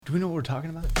Do we know what we're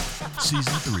talking about? Season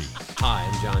 3. Hi,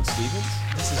 I'm John Stevens.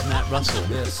 This is Matt Russell.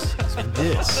 And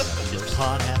this is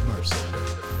Pod Have Mercy.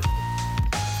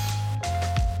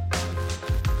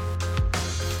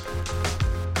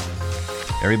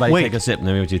 Everybody Wait. take a sip and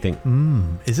let me know what you think.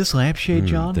 Is this lampshade,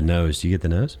 John? The nose. Do you get the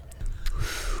nose?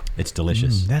 It's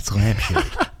delicious. That's lampshade.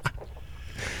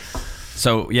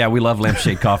 So, yeah, we love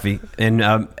Lampshade Coffee. And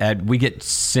we get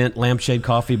sent Lampshade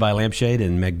Coffee by Lampshade,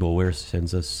 and Meg Bulwer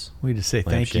sends us We just say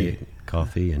thank Lampshade you.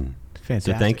 Coffee. And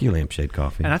Fantastic. so thank you, Lampshade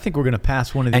Coffee. And I think we're going to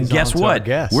pass one of these And guess on to our what?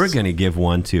 guests. We're going to give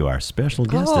one to our special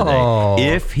guest Oh.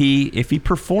 today. If he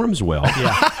performs well.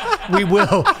 We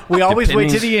will. We always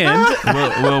wait to the end.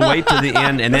 We'll wait to the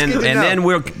end, and then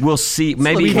we'll see.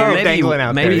 Maybe leave hope dangling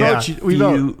out there. Yeah.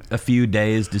 a few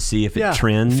days to see if Yeah. it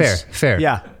trends. Fair.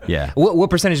 Yeah. Yeah. What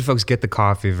percentage of folks get the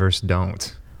coffee versus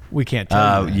don't? We can't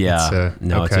tell you. Yeah.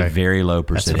 It's a okay. very low It's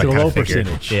percentage. a kinda low figured.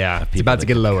 percentage. Yeah, it's people about to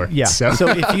get lower. Yeah. So, So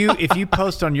if you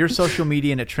post on your social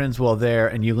media and it trends well there,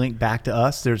 and you link back to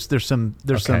us, there's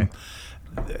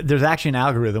actually an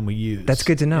algorithm we use. that's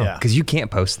good to know Yeah. because you can't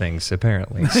post things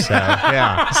apparently. So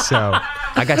yeah. So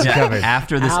I got you covered.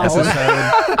 After this Ow. episode,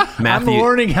 I'm Matthew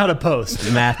learning how to post.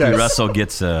 Russell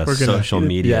gets a We're gonna- social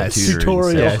media yes, tutoring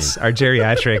tutorial. session. Yes, our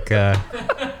geriatric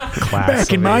class.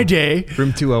 Back in my day,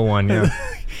 room 201.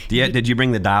 Yeah. Did you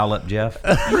bring the dial up, Jeff?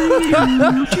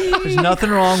 there's nothing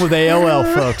wrong with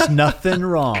AOL, folks. Nothing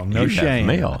wrong. No You have shame.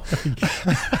 mail.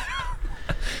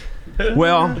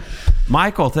 Well,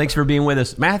 Michael, thanks for being with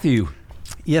us. Matthew,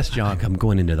 Yes, John. I'm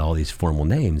going into all these formal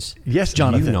names. Yes,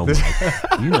 Jonathan.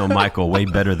 You know Michael way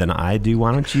better than I do.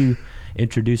 Why don't you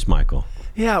introduce Michael?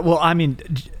 Yeah, well, I mean,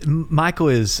 Michael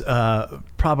is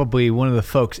probably one of the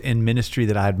folks in ministry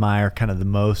that I admire kind of the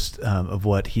most of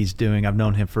what he's doing. I've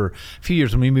known him for a few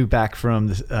years. When we moved back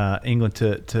from England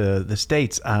to the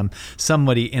States,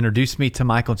 somebody introduced me to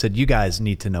Michael and said, you guys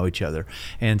need to know each other.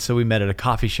 And so we met at a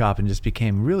coffee shop and just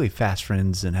became really fast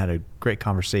friends and had a great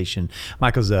conversation.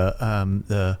 Michael's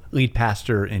the lead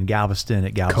pastor in Galveston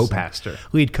at Galveston. Co-pastor.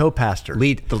 Lead co-pastor. The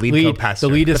lead co-pastor.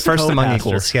 The lead the is first among co-pastor.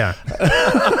 equals.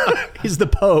 Yeah. He's the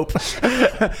Pope.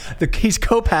 He's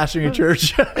co-pastoring a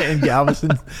church in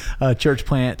Galveston, church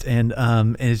plant, and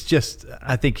it's just.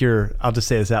 I think I'll just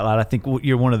say this out loud. I think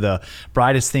you're one of the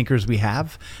brightest thinkers we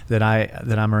have that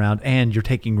I'm around, and you're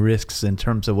taking risks in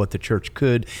terms of what the church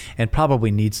could and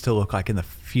probably needs to look like in the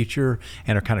future,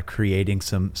 and are kind of creating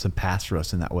some paths for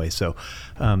us in that way. So,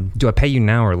 Do I pay you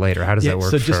now or later? How does that work?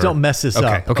 So just don't mess this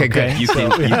up. Okay, good. You can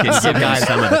give me some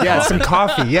of the Yeah, some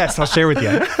coffee. Yes, I'll share with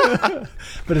you.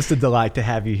 But it's a delight to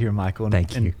have you here, Michael. And,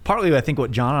 Thank you. And partly, I think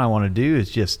what John and I want to do is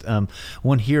just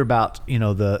hear about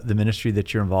the ministry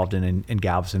that you're involved in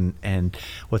Galveston and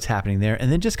what's happening there, and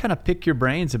then just kind of pick your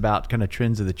brains about kind of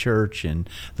trends of the church and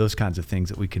those kinds of things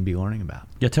that we can be learning about.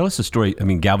 Yeah, tell us the story. I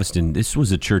mean, Galveston, this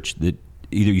was a church that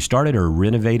either you started or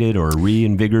renovated or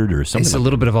reinvigorated or something. It's a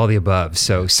little bit of all the above.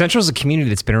 So Central's a community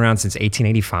that's been around since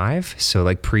 1885. So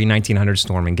like pre-1900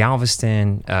 storm in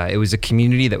Galveston. It was a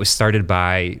community that was started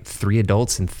by 3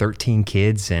 adults and 13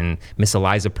 kids in Miss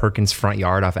Eliza Perkins' front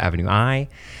yard off Avenue I.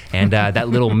 And that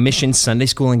little mission Sunday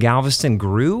school in Galveston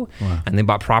grew. Wow. And they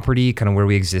bought property kind of where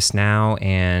we exist now.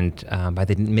 And by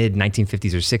the mid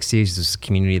 1950s or 60s, this was a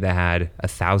community that had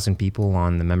 1,000 people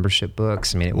on the membership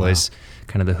books. I mean, it was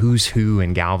kind of the who's who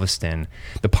in Galveston.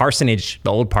 The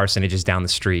old parsonage is down the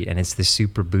street, and it's this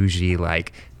super bougie,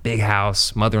 like big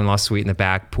house, mother-in-law suite in the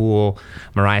back, pool.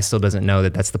 Mariah still doesn't know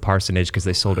that that's the parsonage because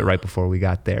they sold it right before we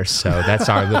got there. So that's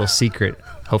our little secret.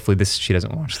 Hopefully she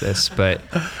doesn't watch this. But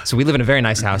so we live in a very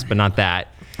nice house, but not that.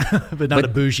 but not a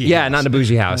bougie Yeah, house. not a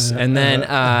bougie house. And then,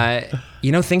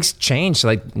 things changed.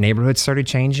 Like neighborhoods started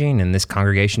changing and this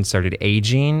congregation started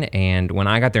aging. And when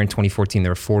I got there in 2014,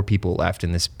 there were 4 people left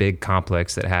in this big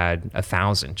complex that had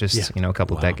 1,000 a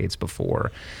couple of decades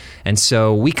before. And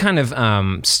so we kind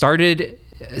of started.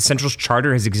 Central's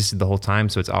charter has existed the whole time.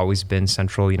 So it's always been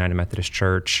Central United Methodist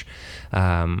Church.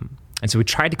 And so we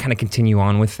tried to kind of continue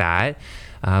on with that,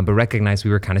 but recognized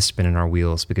we were kind of spinning our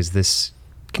wheels because this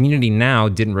community now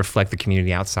didn't reflect the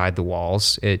community outside the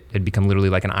walls. It had become literally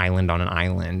like an island on an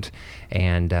island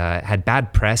and had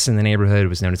bad press in the neighborhood. It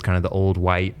was known as kind of the old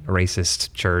white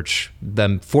racist church.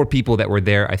 The 4 people that were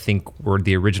there, I think, were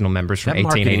the original members from that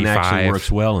 1885. Marketing actually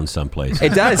works well in some places.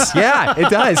 It does, yeah, it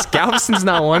does. Galveston's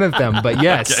not one of them, but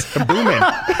yes, booming.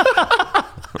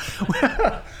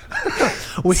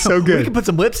 So good. We can put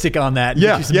some lipstick on that. And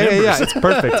Yeah, get you some yeah. members. It's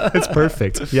perfect. It's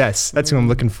perfect. Yes, that's who I'm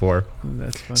looking for.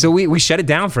 That's funny. So we shut it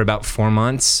down for about 4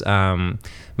 months.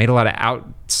 Made a lot of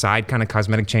outside kind of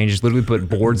cosmetic changes. Literally put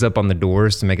boards up on the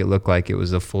doors to make it look like it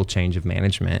was a full change of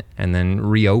management, and then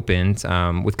reopened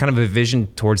with kind of a vision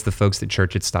towards the folks that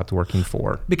church had stopped working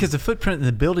for. Because the footprint in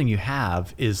the building you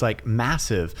have is like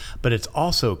massive, but it's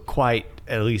also quite,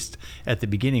 at least at the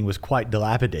beginning, was quite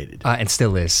dilapidated. And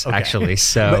still is, Okay. actually.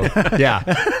 So yeah.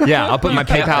 I'll put my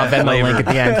PayPal Venmo link at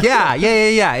the end.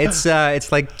 Yeah.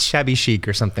 It's like shabby chic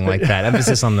or something like that.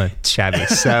 Emphasis on the shabby.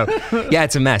 So yeah,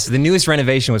 it's a mess. The newest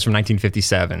renovation was from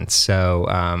 1957.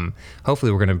 So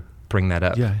hopefully we're going to bring that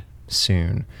up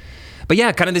soon. But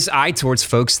yeah, kind of this eye towards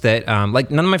folks that, like,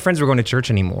 none of my friends were going to church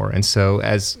anymore. And so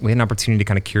as we had an opportunity to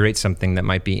kind of curate something that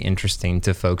might be interesting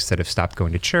to folks that have stopped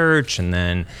going to church. And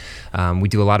then we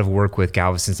do a lot of work with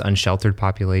Galveston's unsheltered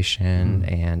population.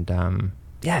 And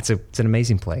yeah, it's an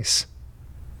amazing place.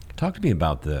 Talk to me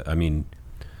about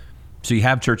so you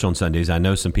have church on Sundays. I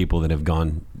know some people that have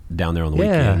gone down there on the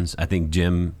weekends. I think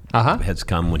Jim has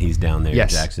come when he's down there.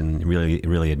 Yes. Jackson really,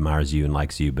 really admires you and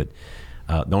likes you. But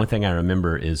the only thing I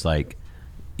remember is like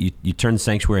you turn the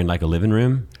sanctuary in like a living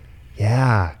room.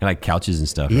 Yeah. Like couches and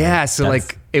stuff. Right? Yeah. So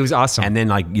like it was awesome. And then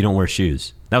like you don't wear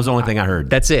shoes. That was the only thing I heard.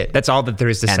 That's it. That's all that there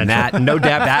is to Central. that, no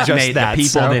depth, that just made that. the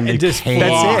people then just came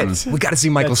That's on. it. We got to see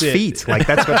Michael's feet. Like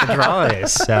that's what the draw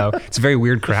is. So it's a very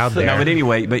weird crowd there. No, but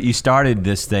anyway, you started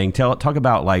this thing. Talk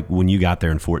about like when you got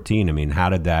there in 2014. I mean, how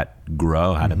did that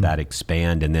grow? How did that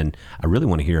expand? And then I really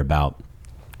want to hear about,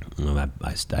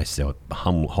 I say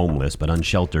homeless, but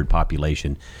unsheltered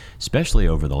population, especially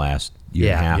over the last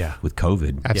year and a half with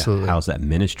COVID. Absolutely. How's that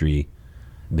ministry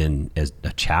been as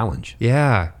a challenge?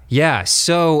 Yeah.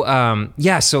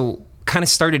 So kind of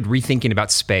started rethinking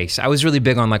about space. I was really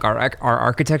big on like our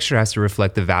architecture has to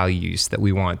reflect the values that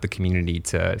we want the community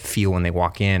to feel when they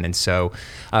walk in. And so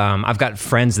I've got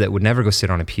friends that would never go sit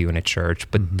on a pew in a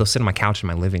church, but they'll sit on my couch in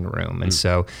my living room. And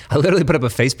so I literally put up a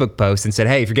Facebook post and said,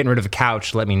 hey, if you're getting rid of a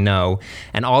couch, let me know.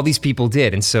 And all these people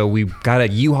did. And so we got a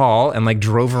U-Haul and like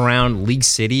drove around League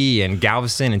City and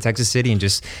Galveston and Texas City and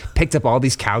just picked up all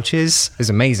these couches. It was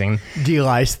amazing.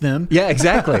 De-lice them. Yeah,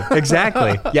 exactly.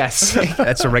 Yes,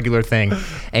 that's a regular thing.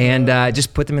 And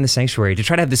just put them in the sanctuary to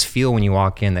try to have this feel when you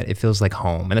walk in that it feels like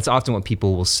home. And that's often what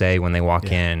people will say when they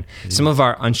walk in. Some of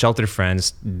our unsheltered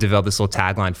friends developed this little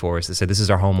tagline for us that said, this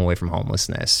is our home away from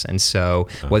homelessness. And so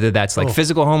whether that's like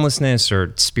physical homelessness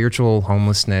or spiritual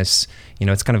homelessness,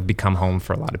 it's kind of become home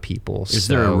for a lot of people. Is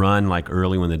there a run like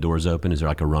early when the doors open? Is there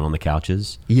like a run on the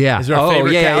couches? Yeah. Is there a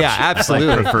favorite couch? Yeah, absolutely.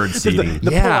 Like preferred seating.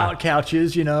 The pull-out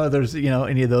couches, there's,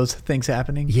 any of those things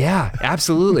happening? Yeah,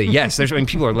 absolutely. Yes.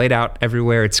 People are laid out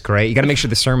everywhere. It's great. You got to make sure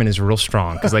the sermon is real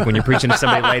strong. Because like when you're preaching to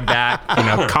somebody laid back,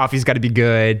 coffee's got to be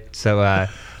good. So,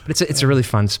 but it's a really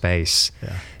fun space.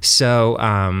 Yeah. So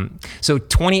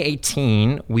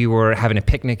 2018, we were having a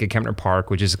picnic at Kempner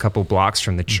Park, which is a couple blocks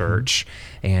from the church.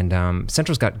 And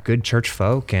Central's got good church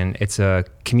folk, and it's a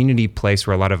community place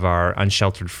where a lot of our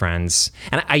unsheltered friends,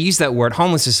 and I use that word,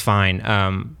 homeless is fine,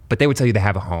 but they would tell you they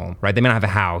have a home, right? They may not have a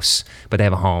house, but they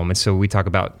have a home. And so we talk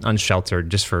about unsheltered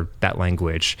just for that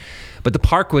language. But the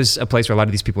park was a place where a lot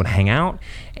of these people would hang out,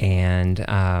 and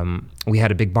we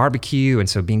had a big barbecue. And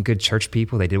so being good church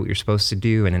people, they did what you're supposed to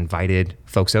do and invited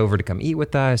folks over to come eat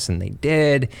with us, and they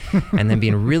did. And then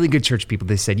being really good church people,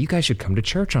 they said, you guys should come to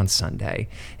church on Sunday.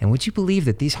 And would you believe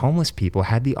that these homeless people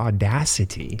had the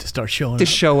audacity to start showing to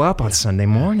show up on Sunday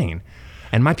morning?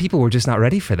 And my people were just not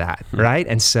ready for that, right?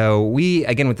 And so we,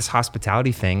 again, with this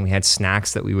hospitality thing, we had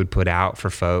snacks that we would put out for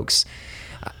folks.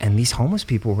 And these homeless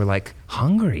people were like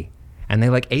hungry. And they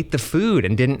like ate the food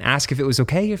and didn't ask if it was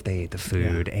okay if they ate the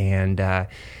food. Yeah.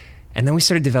 And then we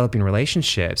started developing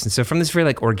relationships. And so from this very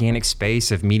like organic space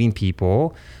of meeting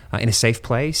people in a safe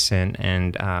place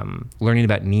and learning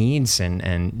about needs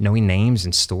and knowing names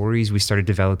and stories, we started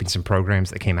developing some programs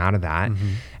that came out of that.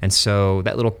 And so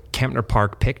that little Kempner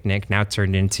Park picnic now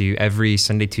turned into every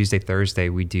Sunday, Tuesday, Thursday,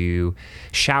 we do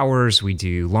showers, we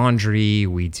do laundry,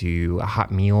 we do a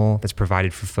hot meal that's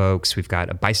provided for folks. We've got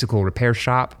a bicycle repair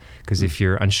shop, because if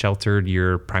you're unsheltered,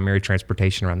 your primary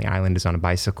transportation around the island is on a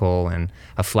bicycle, and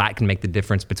a flat can make the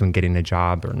difference between getting a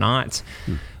job or not.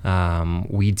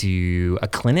 We do a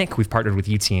clinic. We've partnered with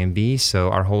UTMB, so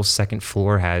our whole second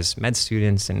floor has med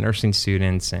students and nursing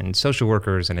students and social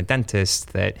workers and a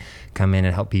dentist that come in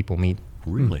and help people meet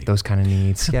Really? those kind of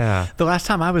needs. Yeah. The last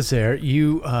time I was there,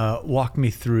 you walked me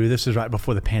through, this was right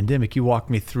before the pandemic, you walked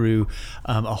me through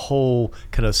a whole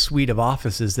kind of suite of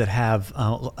offices that have,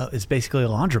 it's basically a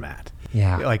laundromat.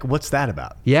 Yeah. Like, what's that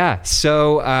about? Yeah.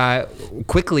 So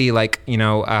quickly,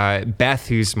 Beth,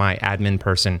 who's my admin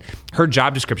person, her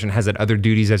job description has that other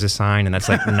duties as assigned, and that's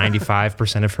like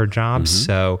 95% of her job.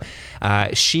 So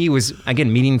she was,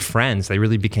 again, meeting friends. They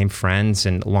really became friends,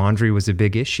 and laundry was a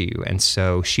big issue. And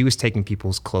so she was taking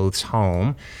people's clothes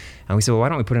home. And we said, well, why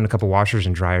don't we put in a couple washers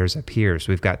and dryers up here?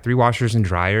 So we've got 3 washers and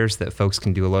dryers that folks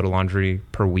can do a load of laundry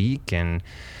per week. And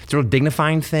it's a real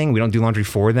dignifying thing. We don't do laundry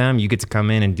for them. You get to come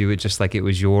in and do it just like it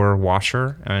was your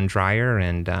washer and dryer.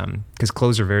 And because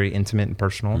clothes are very intimate and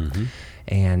personal.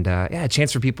 And a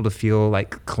chance for people to feel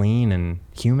like clean and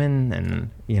human. And,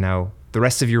 the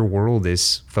rest of your world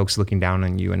is folks looking down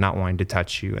on you and not wanting to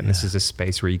touch you. And this is a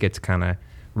space where you get to kind of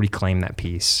reclaim that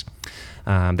peace.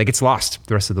 That gets lost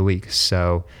the rest of the week.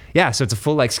 So so it's a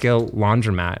full scale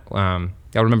laundromat.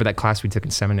 I remember that class we took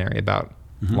in seminary about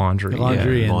laundry.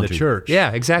 Laundry in laundry. the church.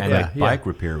 Yeah, exactly. And bike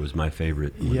repair was my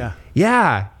favorite one.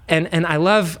 Yeah. And I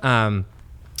love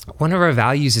one of our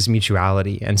values is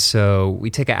mutuality. And so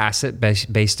we take an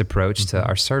asset-based approach to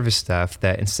our service stuff,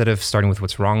 that instead of starting with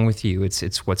what's wrong with you,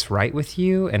 it's what's right with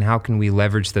you, and how can we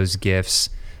leverage those gifts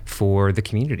for the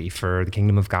community, for the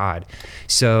kingdom of God.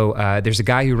 So there's a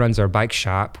guy who runs our bike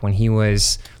shop. When he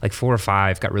was like 4 or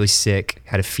 5, got really sick,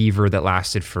 had a fever that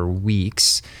lasted for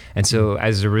weeks. And so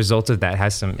as a result of that,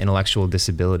 has some intellectual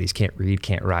disabilities, can't read,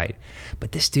 can't write.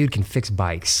 But this dude can fix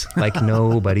bikes like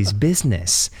nobody's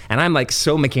business. And I'm like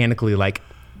so mechanically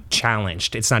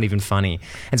challenged. It's not even funny.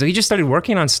 And so he just started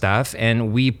working on stuff,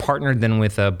 and we partnered then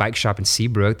with a bike shop in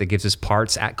Seabrook that gives us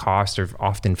parts at cost or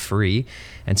often free.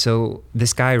 And so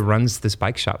this guy runs this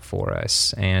bike shop for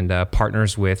us and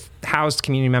partners with housed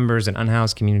community members and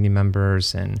unhoused community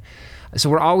members. And so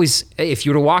we're always, if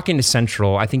you were to walk into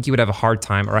Central, I think you would have a hard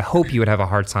time, or I hope you would have a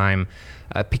hard time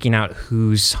picking out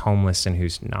who's homeless and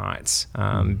who's not,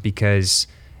 because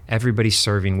everybody's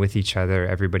serving with each other.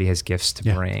 Everybody has gifts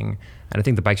to bring. And I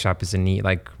think the bike shop is a neat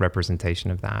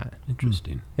representation of that.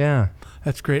 Interesting. Yeah.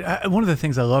 That's great. One of the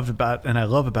things I love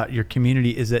about your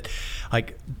community is that,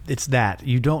 it's that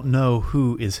you don't know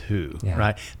who is who,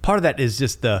 right? Part of that is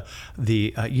just the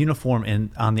uniform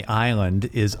on the island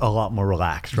is a lot more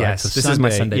relaxed, right? Yes, so this is my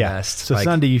Sunday best. So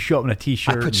Sunday you show up in a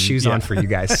t-shirt. I put shoes on for you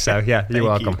guys, so you're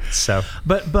welcome. You. So,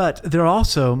 but there are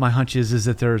also, my hunch is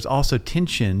that there's also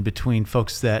tension between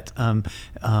folks that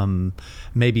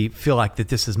maybe feel like that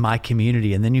this is my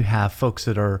community, and then you have folks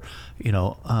that are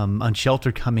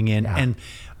unsheltered coming in. And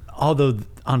although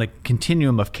on a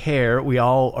continuum of care, we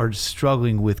all are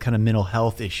struggling with kind of mental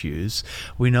health issues,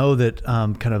 we know that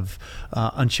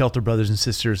unsheltered brothers and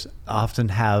sisters often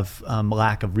have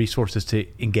lack of resources to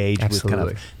engage with kind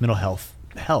of mental health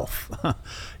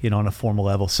on a formal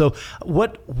level. So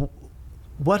what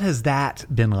has that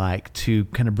been like to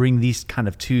kind of bring these kind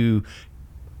of two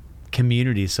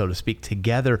communities, so to speak,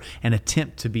 together and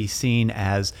attempt to be seen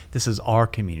as this is our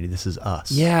community, this is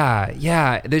us?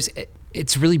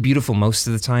 It's really beautiful most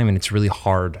of the time, and it's really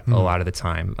hard a lot of the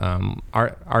time.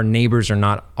 Our neighbors are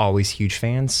not always huge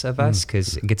fans of us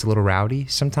because it gets a little rowdy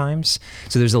sometimes.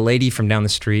 So there's a lady from down the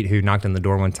street who knocked on the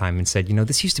door one time and said,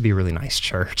 this used to be a really nice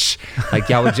church.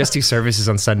 Y'all would just do services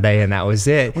on Sunday and that was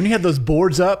it. When you had those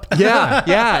boards up?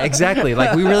 Yeah, exactly.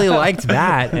 We really liked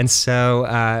that. And so,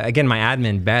 again, my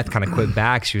admin, Beth, kind of quit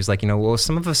back. She was like, well,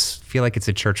 some of us feel like it's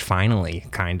a church finally,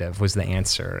 kind of, was the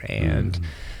answer. And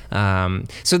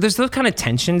so there's those kind of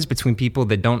tensions between people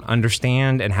that don't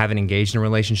understand and haven't engaged in a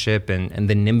relationship, and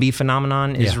the NIMBY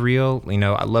phenomenon is real.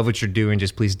 I love what you're doing,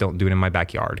 just please don't do it in my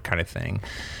backyard, kind of thing.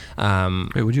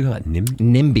 Wait, would you call that NIMBY?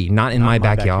 NIMBY, not in my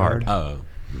backyard. Oh,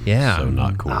 yeah. So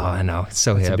not cool. Oh, I know. It's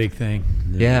so It's hip. a big thing.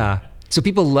 Yeah. So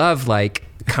people love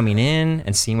coming in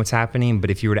and seeing what's happening,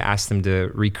 but if you were to ask them to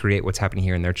recreate what's happening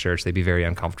here in their church, they'd be very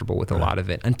uncomfortable with a lot of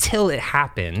it until it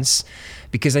happens,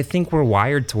 because I think we're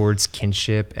wired towards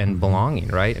kinship and belonging,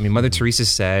 right? I mean, Mother Teresa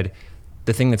said,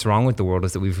 the thing that's wrong with the world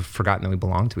is that we've forgotten that we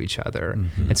belong to each other.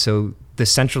 And so the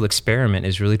central experiment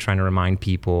is really trying to remind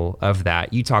people of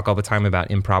that. You talk all the time about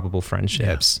improbable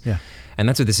friendships. Yeah. And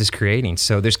that's what this is creating.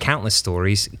 So there's countless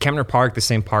stories. Kempner Park, the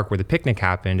same park where the picnic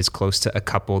happened, is close to a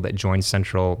couple that joined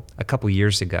Central a couple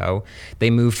years ago. They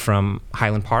moved from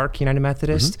Highland Park United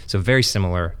Methodist, so very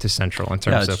similar to Central in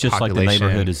terms of it's just population. like the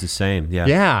neighborhood is the same.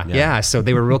 Yeah. So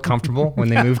they were real comfortable when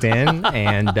they moved in,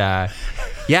 and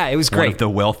it was great. One of the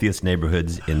wealthiest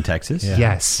neighborhoods in Texas. Yeah.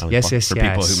 Yes. For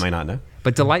people who might not know.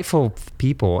 But delightful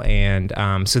people, and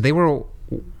so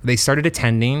they started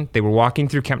attending. They were walking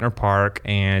through Kempner Park,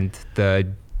 and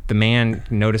the the man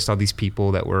noticed all these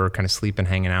people that were kind of sleeping,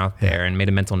 hanging out there, and made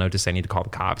a mental note to say, I need to call the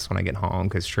cops when I get home,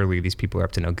 because surely these people are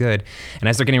up to no good. And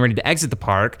as they're getting ready to exit the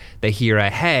park, they hear a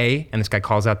hey, and this guy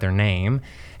calls out their name,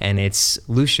 and it's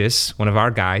Lucius, one of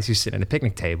our guys who's sitting at a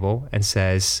picnic table, and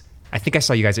says, I think I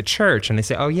saw you guys at church. And they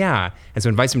say, oh yeah. And so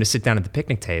invites him to sit down at the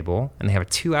picnic table, and they have a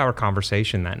 2-hour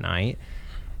conversation that night.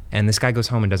 And this guy goes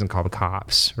home and doesn't call the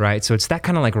cops, right? So it's that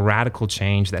kind of like radical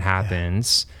change that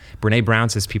happens. Brene Brown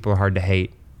says people are hard to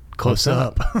hate. Close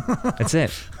up. That's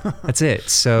it. That's it.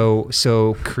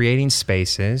 So creating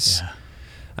spaces.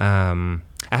 I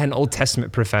had an Old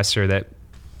Testament professor that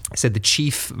said the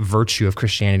chief virtue of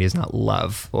Christianity is not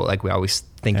love, well, like we always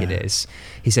think it is.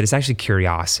 He said it's actually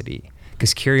curiosity,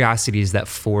 because curiosity is that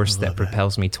force that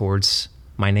propels me towards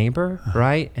my neighbor,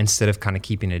 right? Instead of kind of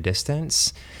keeping a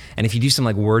distance. And if you do some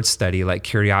like word study, like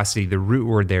curiosity, the root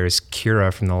word there is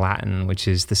cura from the Latin, which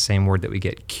is the same word that we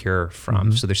get cure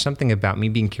from. So there's something about me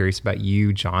being curious about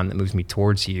you, John, that moves me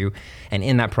towards you. And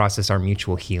in that process, our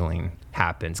mutual healing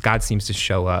happens. God seems to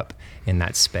show up in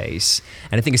that space.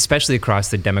 And I think especially across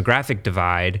the demographic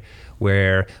divide,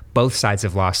 where both sides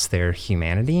have lost their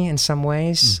humanity in some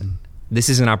ways, this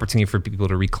is an opportunity for people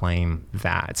to reclaim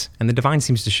that. And the divine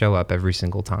seems to show up every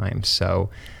single time. So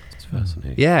It's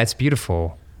fascinating. yeah, it's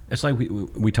beautiful. It's like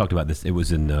we talked about this. It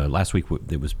was in last week.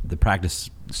 It was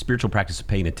the spiritual practice of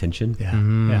paying attention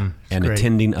Yeah. and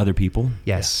attending other people.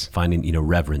 Yes. Finding,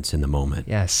 reverence in the moment.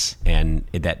 Yes. And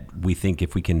that we think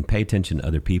if we can pay attention to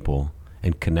other people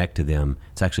and connect to them,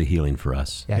 it's actually healing for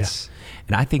us. Yes.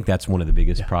 And I think that's one of the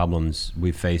biggest problems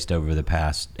we've faced over the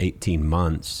past 18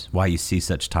 months, why you see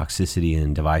such toxicity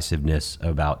and divisiveness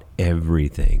about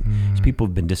everything. Is people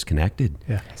have been disconnected.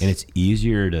 Yeah. And it's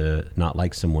easier to not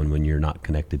like someone when you're not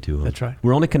connected to them. That's right.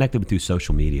 We're only connected through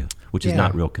social media, which is Yeah.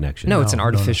 not real connection. No, it's an No.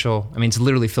 artificial, I mean, it's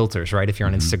literally filters, right? If you're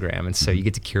on Instagram. And so you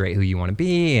get to curate who you want to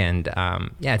be. And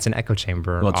it's an echo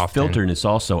chamber. Well, it's often. filtered, and it's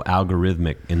also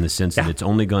algorithmic in the sense that it's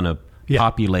only going to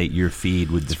populate your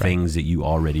feed with the things that you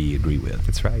already agree with.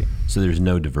 That's right. So there's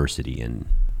no diversity in.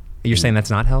 You're saying that's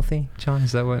not healthy, John?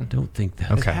 Is that what? Don't think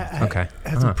that. Okay. Okay.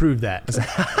 Hasn't proved that.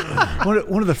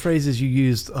 One of the phrases you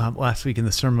used last week in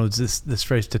the sermon was this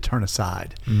phrase, to turn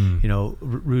aside,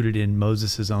 rooted in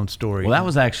Moses' own story. Well, that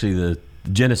was actually the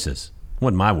Genesis.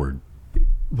 Wasn't my word.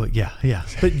 But yeah.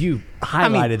 But you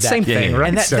highlighted that. Same thing, right?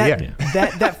 And So,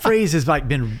 that phrase has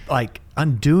been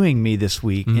undoing me this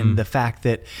week in the fact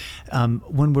that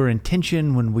when we're in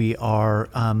tension, when we are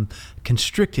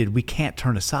constricted, we can't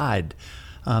turn aside.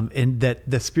 And that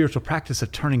the spiritual practice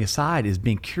of turning aside is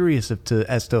being curious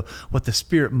as to what the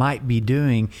Spirit might be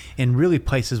doing in really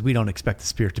places we don't expect the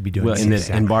Spirit to be doing. Well,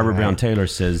 and Barbara Brown Taylor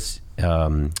says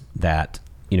that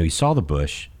he saw the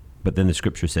bush, but then the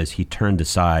Scripture says he turned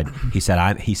aside. He said,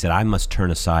 I must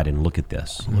turn aside and look at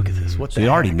this. Look at this. What So he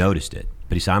already noticed it,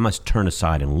 but he said, I must turn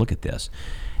aside and look at this.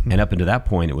 And up until that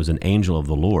point, it was an angel of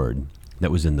the Lord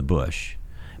that was in the bush.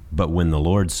 But when the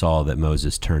Lord saw that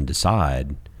Moses turned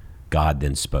aside, God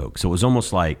then spoke. So it was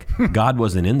almost like God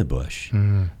wasn't in the bush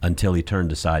until he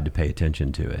turned aside to pay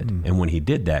attention to it. And when he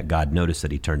did that, God noticed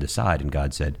that he turned aside, and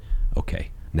God said,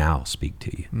 okay, now I'll speak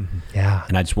to you. Yeah.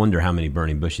 And I just wonder how many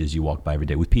burning bushes you walk by every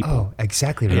day with people. Oh,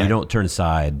 exactly And right. you don't turn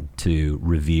aside to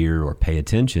revere or pay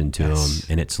attention to them.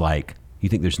 And it's like, you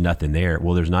think there's nothing there.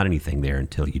 Well, there's not anything there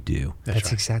until you do.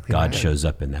 That's exactly God right. shows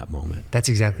up in that moment. That's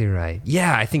exactly right.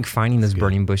 Yeah, I think finding those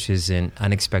burning bushes in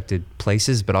unexpected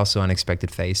places, but also unexpected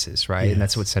faces, right? Yes. And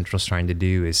that's what Central's trying to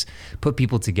do, is put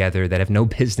people together that have no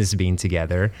business being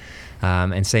together,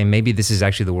 and say, maybe this is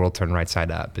actually the world turned right side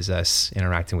up, is us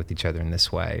interacting with each other in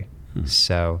this way.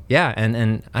 So, yeah,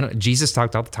 and Jesus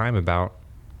talked all the time about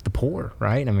the poor,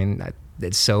 right? I mean,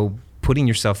 it's so putting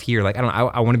yourself here, like,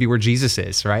 I want to be where Jesus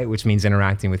is, right? Which means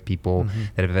interacting with people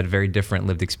that have had very different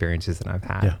lived experiences than I've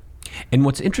had. Yeah. And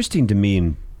what's interesting to me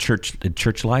in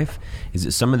church life is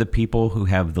that some of the people who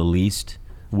have the least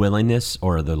willingness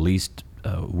or the least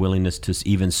willingness to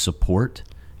even support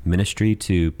ministry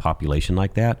to population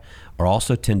like that are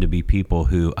also tend to be people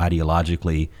who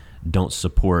ideologically don't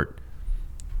support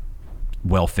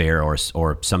welfare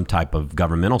or some type of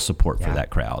governmental support for that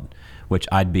crowd, which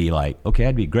I'd be like, okay,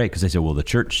 I'd be great, because they say, well, the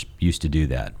church used to do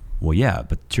that. Well, yeah,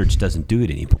 but the church doesn't do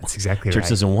it anymore. That's exactly Church right.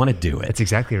 doesn't want to do it. That's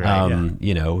exactly right.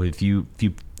 If you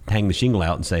hang the shingle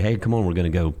out and say, hey, come on, we're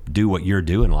going to go do what you're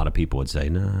doing, a lot of people would say,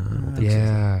 no, I don't think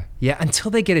so. Yeah,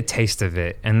 until they get a taste of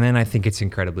it, and then I think it's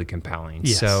incredibly compelling.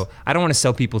 Yes. So I don't want to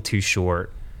sell people too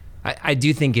short. I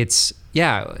do think it's,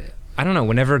 I don't know,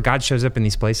 whenever God shows up in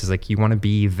these places, like you want to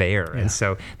be there. Yeah. And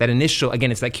so that initial,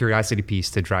 again, it's that curiosity piece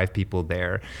to drive people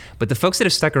there. But the folks that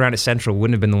have stuck around at Central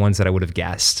wouldn't have been the ones that I would have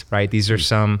guessed, right? These are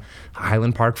some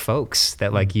Highland Park folks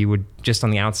that like you would just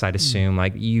on the outside assume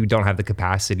like you don't have the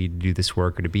capacity to do this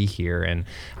work or to be here. And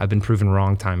I've been proven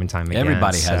wrong time and time again.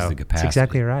 Everybody has So the capacity. It's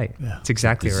exactly right. Yeah. It's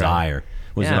exactly right. Desire.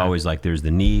 Was it Yeah. always like there's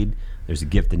the need, there's the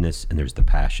giftedness, and there's the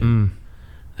passion?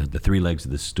 The three legs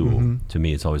of the stool. To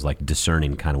me, it's always like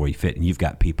discerning kind of where you fit. And you've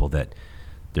got people that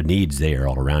their needs there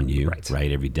all around you,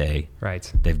 right? Every day.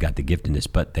 Right. They've got the giftedness,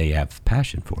 but they have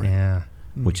passion for it, Yeah.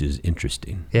 which is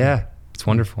interesting. Yeah. It's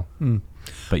wonderful.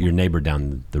 But your neighbor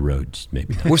down the road,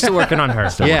 maybe not. We're still working on her.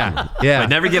 Yeah. Yeah. But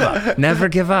never give up. Never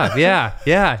give up. Yeah.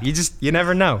 Yeah. You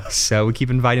never know. So we keep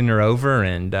inviting her over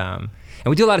and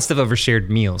we do a lot of stuff over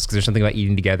shared meals because there's something about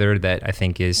eating together that I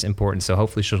think is important. So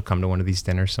hopefully she'll come to one of these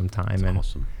dinners sometime. And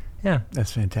Awesome. yeah,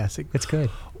 That's fantastic. it's good.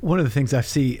 One of the things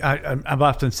I've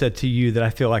often said to you that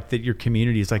I feel like that your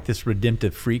community is like this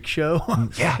redemptive freak show.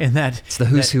 Yeah. And that It's the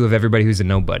who's who of everybody who's a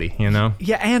nobody, you know?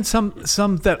 yeah, and some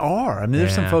that are. I mean,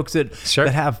 there's some Yeah. folks that Sure.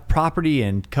 that have property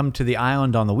and come to the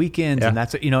island on the weekends, Yeah. and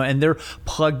that's and they're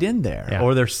plugged in there, Yeah.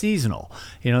 or they're seasonal.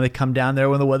 They come down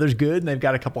there when the weather's good, and they've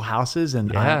got a couple houses,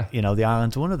 and Yeah. the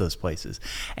island's one of those places.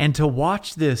 And to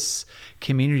watch this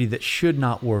community that should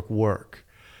not work.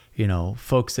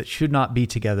 Folks that should not be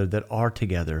together that are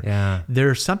together. Yeah.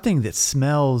 There's something that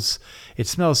smells. It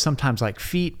smells sometimes like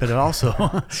feet, but it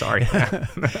also Sorry.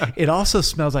 it also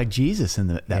smells like Jesus in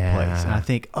that place. And I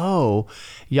think,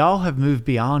 y'all have moved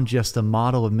beyond just a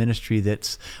model of ministry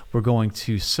that's we're going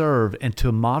to serve into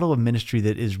a model of ministry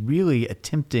that is really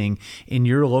attempting in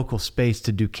your local space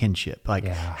to do kinship. Like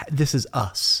this is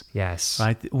us. Yes.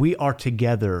 Right? We are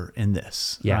together in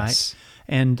this. Yes. Right?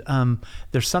 And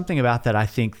there's something about that I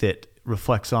think that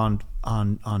reflects on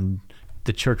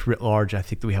the church writ large. I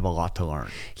think that we have a lot to learn.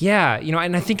 Yeah,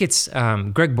 and I think it's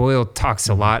Greg Boyle talks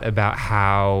a lot about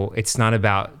how it's not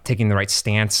about taking the right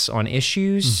stance on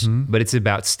issues, but it's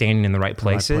about standing in the right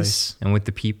places and with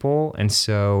the people. And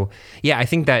so, yeah, I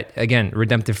think that again,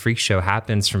 Redemptive Freak Show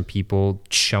happens from people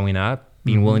showing up,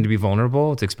 being willing to be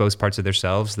vulnerable, to expose parts of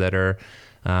themselves that are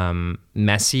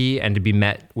messy, and to be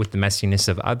met with the messiness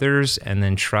of others, and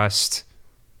then trust,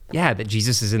 that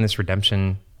Jesus is in this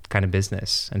redemption kind of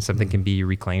business, and something can be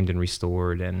reclaimed and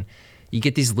restored, and you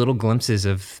get these little glimpses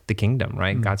of the kingdom,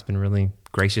 right? God's been really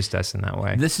gracious to us in that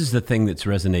way. This is the thing that's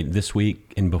resonated this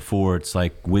week and before. It's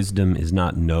like wisdom is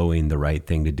not knowing the right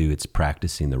thing to do. It's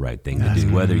practicing the right thing to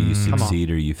do, whether you succeed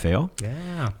or you fail.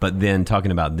 Yeah. But then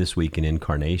talking about this week in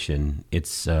incarnation,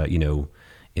 it's,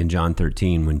 in John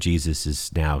 13, when Jesus is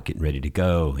now getting ready to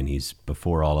go and he's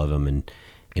before all of them, and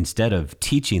instead of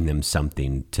teaching them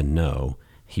something to know,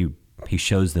 he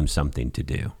shows them something to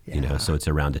do. So it's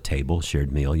around a table,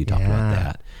 shared meal. You talked about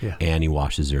that, and he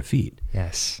washes their feet.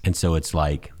 Yes. And so it's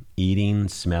like eating,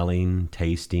 smelling,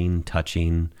 tasting,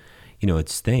 touching.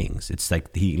 It's things. It's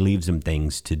like he leaves them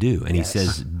things to do, and he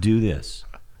says, "Do this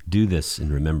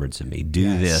in remembrance of me.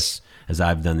 Do this as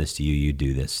I've done this to you. You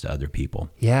do this to other people."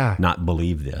 Yeah. Not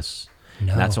believe this.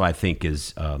 No. And that's what I think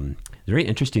is very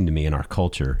interesting to me in our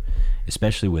culture,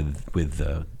 especially with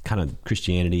kind of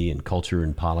Christianity and culture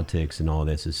and politics and all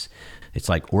this. It's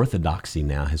like orthodoxy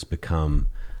now has become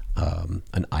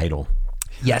an idol.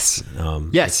 Yes.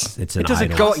 Yes. It's an it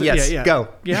doesn't idol. go. Yes. Yeah. Go.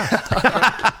 Yeah.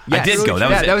 I did go.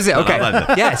 That was it. Okay. I love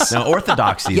it. Yes. Now,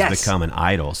 orthodoxy has Yes. become an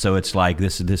idol. So it's like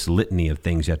this litany of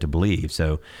things you have to believe.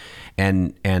 So,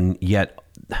 and yet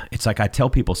it's like I tell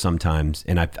people sometimes,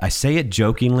 and I say it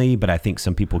jokingly, but I think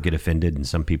some people get offended and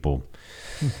some people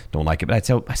don't like it. But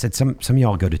I said some of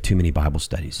y'all go to too many Bible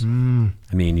studies.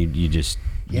 I mean, you just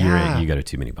Yeah. you go to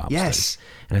too many Bible Yes. studies,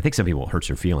 and I think some people it hurts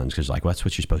their feelings because like, well, that's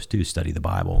what you're supposed to do, study the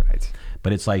Bible. Right.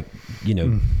 But it's like,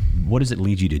 what does it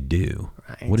lead you to do?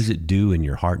 Right. What does it do in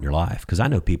your heart and your life? Because I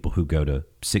know people who go to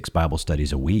 6 Bible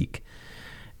studies a week,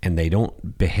 and they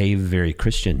don't behave very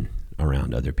Christian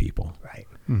around other people. Right.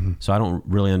 So I don't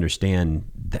really understand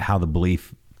how the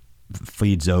belief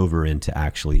feeds over into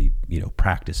actually,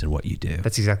 practice in what you do.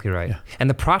 That's exactly right. And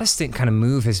the Protestant kind of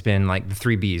move has been like the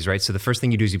 3 B's, right? So the first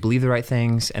thing you do is you believe the right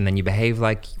things, and then you behave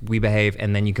like we behave,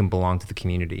 and then you can belong to the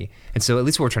community. And so at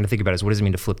least what we're trying to think about is, what does it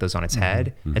mean to flip those on its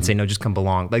head and say, no, just come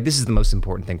belong. Like, this is the most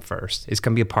important thing first, is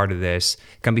come be a part of this,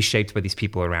 come be shaped by these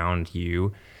people around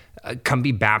you, come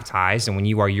be baptized. And when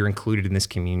you are, you're included in this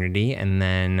community. And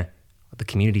then the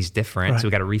community's different. Right. So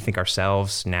we got to rethink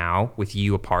ourselves now with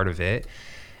you a part of it.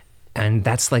 And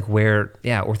that's like where,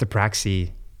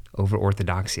 orthopraxy over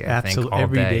orthodoxy. I think all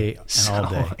every day. day and all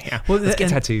day. Yeah. Well, Let's get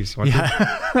and- tattoos. You want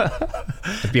to?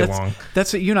 It'd be long.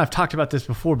 That's what you and I've talked about this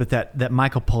before, but that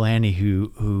Michael Polanyi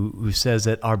who says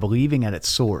that our believing at its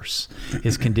source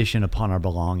is conditioned upon our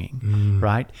belonging,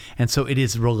 right? And so it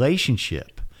is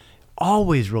relationship.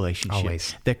 Always relationship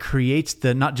Always. that creates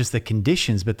the not just the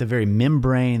conditions, but the very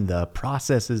membrane, the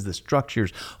processes, the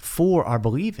structures for our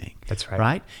believing. That's right.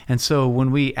 Right? And so when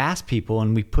we ask people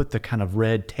and we put the kind of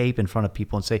red tape in front of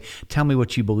people and say, tell me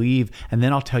what you believe, and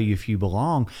then I'll tell you if you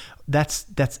belong, that's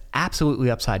absolutely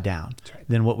upside down right.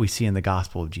 than what we see in the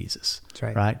gospel of Jesus.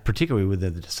 That's right. Particularly with the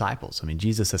disciples. I mean,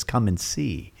 Jesus says, come and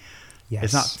see. Yes.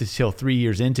 It's not until 3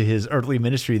 years into his earthly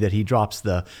ministry that he drops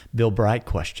the Bill Bright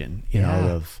question, you know,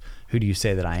 of who do you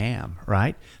say that I am,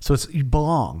 right? So it's you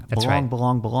belong, That's belong,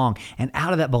 right. belong. And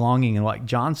out of that belonging and like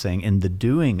John's saying, in the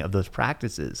doing of those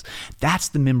practices, that's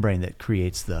the membrane that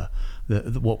creates the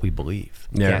what we believe.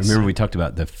 Yeah, Yes. remember we talked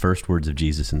about the first words of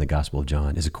Jesus in the Gospel of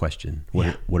John is a question.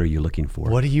 What are you looking for?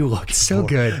 What are you looking So for?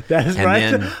 good. That is And right.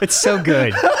 then- It's so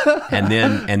good. and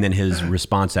then his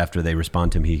response after they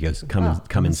respond to him, he goes,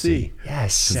 "Come and see."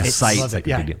 Yes. The It's sight's like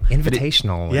a big deal.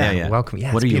 invitational. Yeah. Welcome.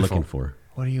 Yeah. What it's are you beautiful. looking for?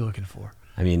 What are you looking for?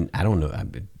 I mean, I don't know.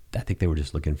 I think they were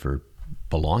just looking for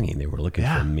belonging. They were looking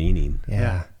Yeah. for meaning.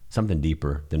 Yeah. Something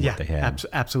deeper than what they had.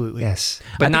 Absolutely. Yes.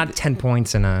 But not 10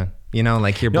 points in a,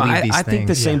 like here, No, believe these I things. think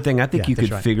the same thing. I think Yeah, you that's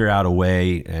could right. figure out a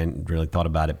way, and really thought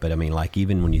about it. But I mean, like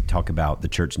even when you talk about the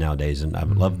church nowadays, and I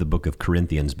love the book of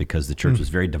Corinthians because the church was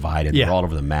very divided. Yeah. They were all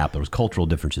over the map. There was cultural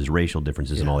differences, racial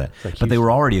differences, and all that. like But they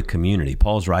were already a community.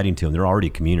 Paul's writing to them. They're already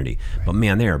a community. But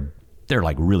man, they're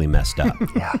like really messed up.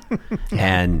 Yeah.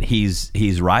 And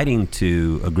he's writing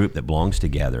to a group that belongs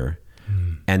together.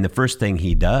 And the first thing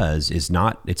he does is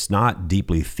it's not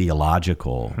deeply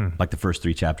theological, like the first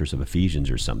 3 chapters of Ephesians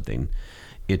or something.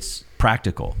 It's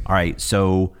practical. All right,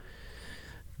 so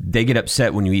they get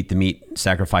upset when you eat the meat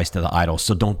sacrificed to the idol,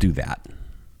 so don't do that.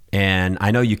 And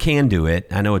I know you can do it.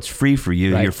 I know it's free for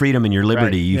you. Right. Your freedom and your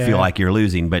liberty, Right. you Yeah. feel like you're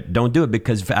losing, but don't do it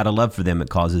because out of love for them, it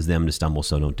causes them to stumble,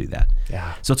 so don't do that.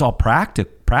 Yeah. So it's all practice.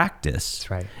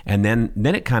 That's right. And then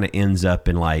it kind of ends up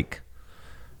in like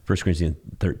 1 Corinthians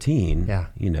 13, Yeah.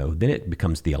 then it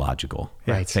becomes theological.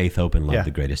 Right. Faith, hope, and love, Yeah.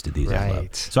 the greatest of these is love.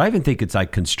 Right. So I even think it's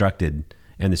like constructed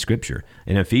in the scripture.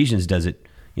 And Ephesians does it,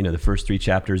 the first 3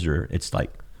 chapters it's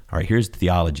like, all right, here's the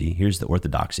theology, here's the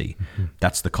orthodoxy.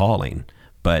 That's the calling.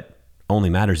 But only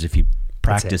matters if you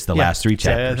practice the Yeah. last 3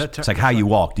 chapters. that's It's like how you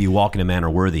walk. Do you walk in a manner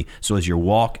worthy? So is your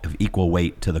walk of equal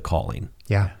weight to the calling?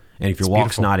 Yeah. And if your It's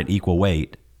walk's beautiful. not at equal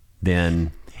weight,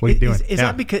 then What are you doing? Is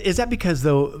that because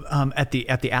though at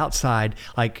the outside,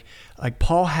 like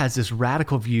Paul has this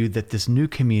radical view that this new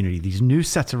community, these new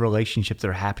sets of relationships that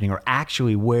are happening are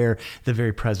actually where the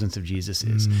very presence of Jesus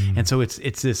is. And so it's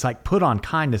this like put on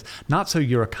kindness, not so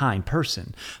you're a kind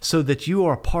person, so that you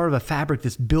are a part of a fabric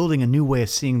that's building a new way of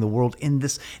seeing the world in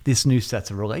this new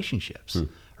sets of relationships.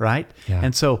 Right? Yeah.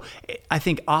 And so I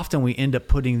think often we end up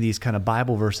putting these kind of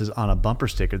Bible verses on a bumper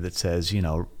sticker that says,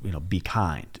 be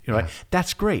kind. Right?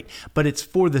 That's great. But it's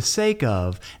for the sake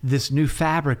of this new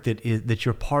fabric that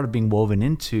you're part of being woven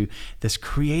into that's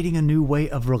creating a new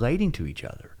way of relating to each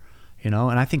other. And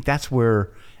I think that's where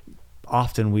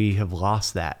often we have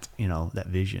lost that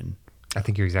vision. I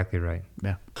think you're exactly right.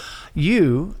 Yeah.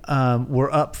 You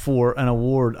were up for an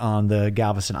award on the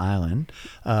Galveston Island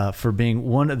for being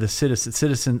one of the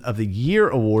Citizen of the Year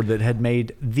award that had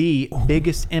made the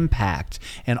biggest impact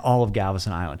in all of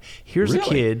Galveston Island. Here's a Really?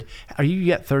 kid. Are you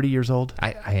yet 30 years old?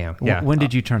 I am. Yeah. When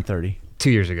did you turn 30? 2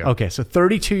 years ago. Okay, so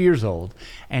 32 years old,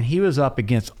 and he was up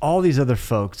against all these other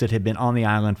folks that had been on the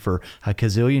island for a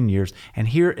gazillion years, and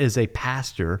here is a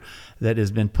pastor that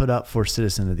has been put up for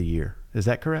Citizen of the Year. Is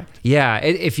that correct? Yeah.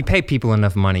 If you pay people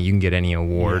enough money, you can get any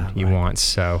award you want.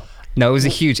 So, no, it was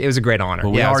a great honor.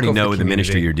 Well, we Yeah, let's already go for know the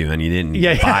ministry community. you're doing. You didn't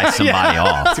Yeah. buy somebody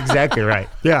off. That's exactly right.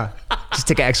 Yeah. Just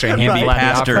take an extra You handful be out of the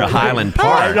pastor of offer. Highland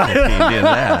Park if you did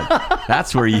that.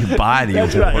 That's where you buy the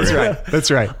award. That's right.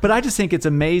 That's right. But I just think it's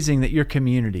amazing that your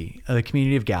community, the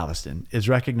community of Galveston, is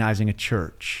recognizing a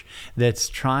church that's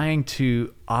trying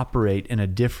to operate in a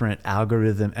different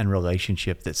algorithm and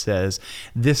relationship that says,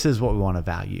 this is what we want to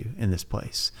value in this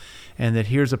place. And that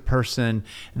here's a person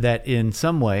that in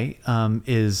some way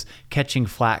is catching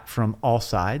flack from all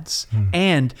sides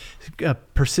and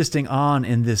persisting on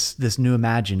in this new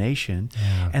imagination.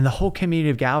 Yeah. And the whole community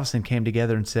of Galveston came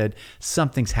together and said,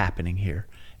 something's happening here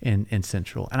in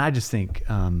Central. And I just think,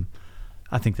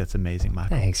 I think that's amazing,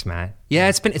 Michael. Thanks, Matt. Yeah,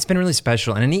 it's been really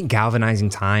special and a neat galvanizing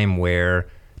time where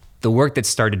the work that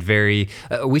started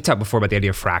we talked before about the idea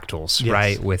of fractals, Yes.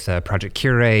 right? With Project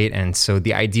Curate. And so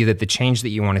the idea that the change that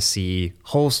you want to see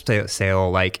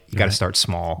wholesale, like you got to start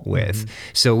small with.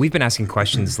 So we've been asking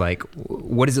questions like,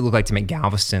 what does it look like to make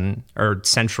Galveston or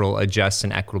Central a just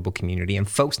and equitable community? And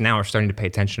folks now are starting to pay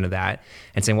attention to that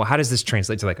and saying, well, how does this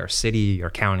translate to like our city, our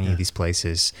county, these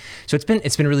places? So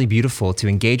it's been really beautiful to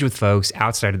engage with folks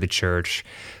outside of the church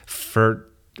for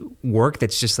work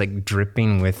that's just like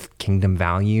dripping with kingdom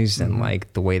values and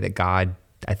like the way that God,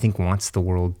 I think, wants the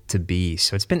world to be.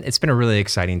 So it's been a really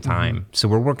exciting time. So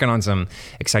we're working on some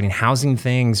exciting housing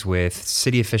things with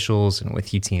city officials and with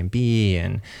UTMB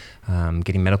and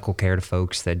getting medical care to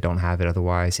folks that don't have it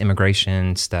otherwise,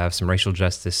 immigration stuff, some racial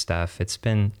justice stuff. It's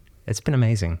been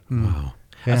amazing. Wow.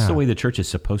 That's Yeah. the way the church is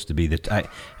supposed to be. I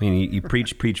mean, you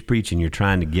preach, and you're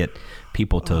trying to get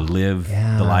people to live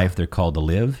the life they're called to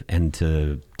live, and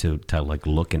to like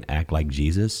look and act like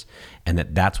Jesus, and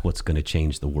that's what's going to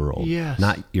change the world. Yes.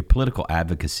 Not your political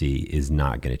advocacy is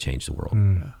not going to change the world.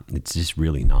 It's just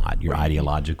really not. Your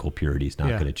ideological purity is not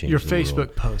going to change Your the world.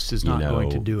 Facebook post is not going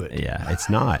to do it. Yeah,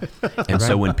 it's not. And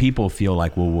so when people feel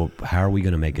like, well, how are we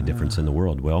going to make a difference in the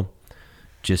world? Well,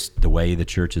 just the way the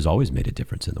church has always made a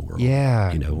difference in the world.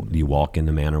 Yeah. You know, you walk in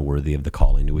the manner worthy of the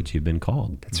calling to which you've been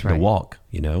called. That's right. The walk,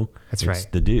 you know. That's it's right.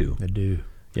 the do. They do.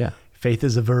 Yeah. Faith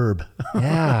is a verb.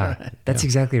 Yeah, that's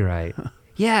exactly right.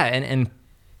 Yeah, and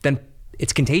then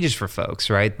it's contagious for folks,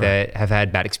 right, that have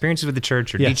had bad experiences with the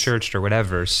church or Yes. de-churched or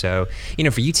whatever. So, you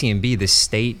know, for UTMB, the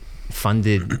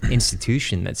state-funded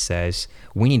institution that says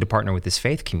we need to partner with this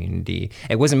faith community.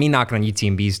 It wasn't me knocking on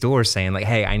UTMB's door saying like,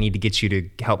 hey, I need to get you to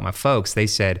help my folks. They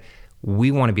said,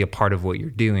 we want to be a part of what you're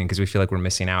doing because we feel like we're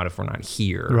missing out if we're not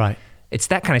here. Right. It's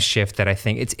that kind of shift that I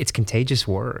think it's contagious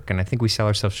work. And I think we sell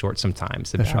ourselves short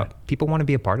sometimes about right. people want to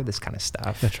be a part of this kind of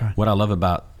stuff. That's right. What I love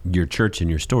about your church and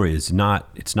your story is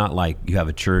it's not like you have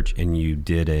a church and you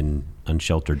did an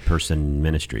unsheltered person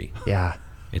ministry. Yeah.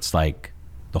 It's like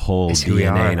the whole It's who we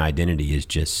DNA are. and identity is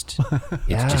just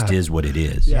Yeah. it just is what it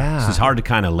is. Yeah. So it's hard to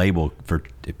kind of label for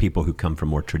people who come from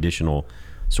more traditional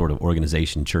sort of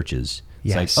organization churches.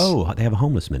 It's Yes. like, oh, they have a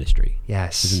homeless ministry.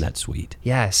 Yes. Isn't that sweet?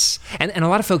 Yes. And a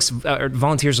lot of folks,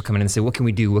 volunteers will come in and say, what can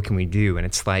we do? What can we do? And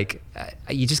it's like,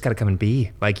 you just got to come and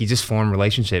be. Like, you just form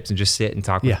relationships and just sit and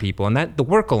talk Yeah. with people. And that the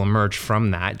work will emerge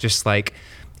from that. Just like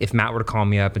if Matt were to call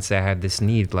me up and say, I have this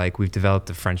need, like we've developed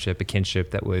a friendship, a kinship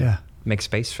that would Yeah. make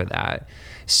space for that.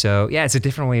 So yeah, it's a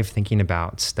different way of thinking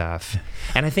about stuff.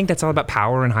 And I think that's all about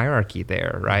power and hierarchy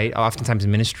there, right? Oftentimes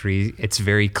in ministry, it's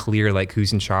very clear like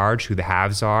who's in charge, who the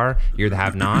haves are, you're the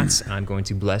have-nots, and I'm going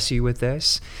to bless you with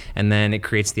this. And then it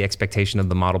creates the expectation of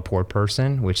the model poor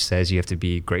person, which says you have to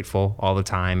be grateful all the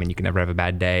time and you can never have a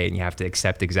bad day and you have to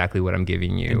accept exactly what I'm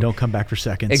giving you. And don't come back for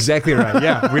seconds. Exactly right.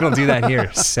 Yeah, we don't do that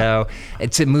here. So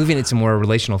it's moving into more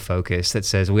relational focus that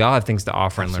says we all have things to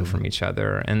offer and learn from each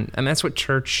other. And that's what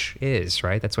church is,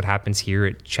 right? That's what happens here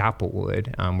at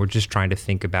Chapelwood. We're just trying to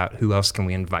think about who else can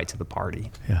we invite to the party.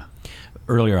 Yeah.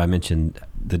 Earlier, I mentioned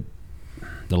the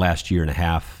last year and a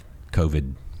half,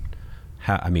 COVID.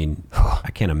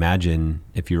 I can't imagine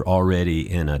if you're already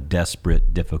in a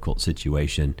desperate, difficult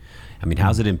situation. I mean,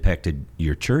 how's it impacted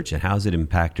your church, and how's it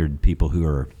impacted people who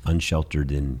are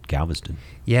unsheltered in Galveston?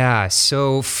 Yeah.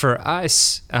 So for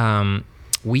us,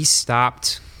 we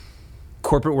stopped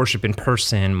corporate worship in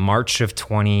person March of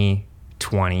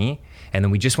 2020. And then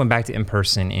we just went back to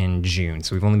in-person in June.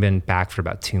 So we've only been back for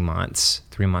about 3 months,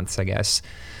 I guess.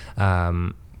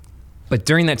 But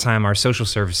during that time, our social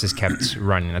services kept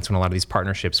running. That's when a lot of these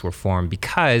partnerships were formed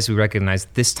because we recognized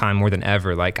this time more than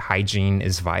ever, like hygiene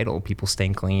is vital. People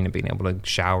staying clean and being able to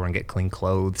shower and get clean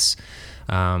clothes.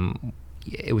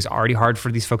 It was already hard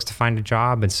for these folks to find a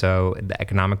job. And so the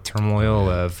economic turmoil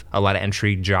of a lot of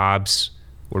entry jobs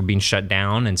were being shut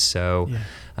down. And so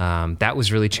that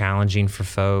was really challenging for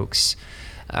folks.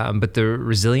 But the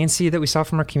resiliency that we saw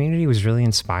from our community was really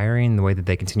inspiring, the way that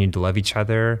they continued to love each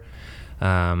other.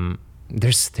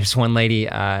 There's one lady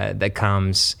that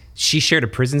comes, she shared a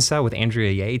prison cell with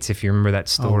Andrea Yates, if you remember that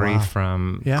story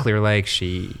from Clear Lake.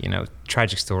 She,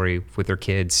 tragic story with her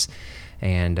kids.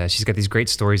 And she's got these great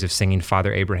stories of singing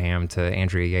Father Abraham to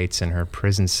Andrea Yates in her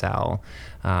prison cell.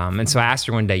 And so I asked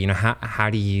her one day, how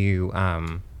do you,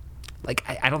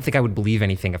 I don't think I would believe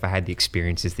anything if I had the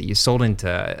experiences that you sold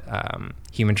into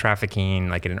human trafficking,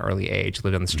 like at an early age,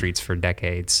 lived on the streets for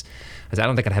decades. I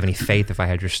don't think I'd have any faith if I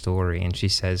had your story. And she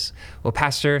says, well,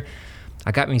 Pastor,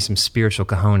 I got me some spiritual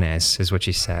cojones, is what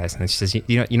she says. And she says, you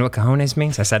know what cojones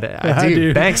means? I said, I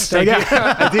do. Thanks. Thank you.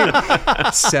 I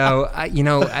do. So,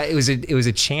 it was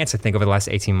a chance, I think, over the last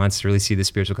 18 months to really see the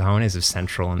spiritual cojones of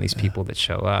Central and these people that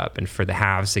show up, and for the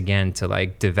haves, again, to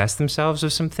like divest themselves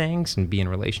of some things and be in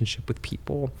relationship with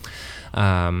people.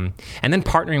 And then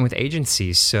partnering with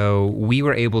agencies. So we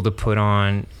were able to put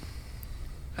on,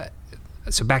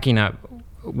 so backing up,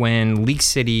 when League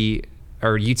City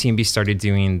or UTMB started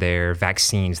doing their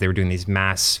vaccines, they were doing these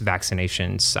mass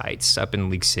vaccination sites up in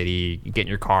League City. You get in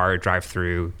your car, drive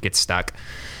through, get stuck.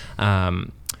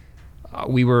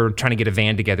 We were trying to get a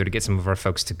van together to get some of our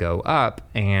folks to go up.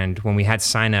 And when we had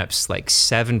signups, like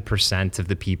 7% of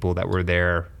the people that were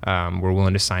there were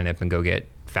willing to sign up and go get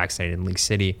vaccinated in League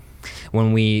City.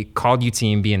 When we called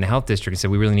UTMB in the health district and said,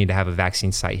 we really need to have a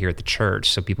vaccine site here at the church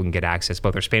so people can get access,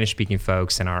 both our Spanish-speaking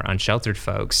folks and our unsheltered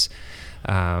folks,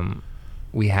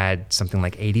 we had something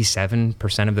like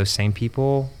 87% of those same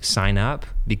people sign up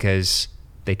because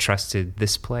they trusted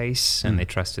this place and they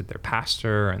trusted their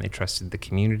pastor and they trusted the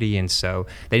community. And so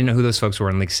they didn't know who those folks were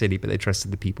in Lake City, but they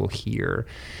trusted the people here.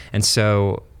 And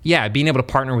so, yeah, being able to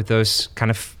partner with those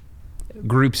kind of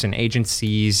groups and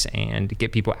agencies and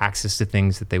get people access to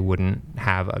things that they wouldn't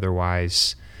have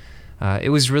otherwise,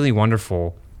 it was really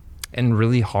wonderful and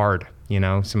really hard.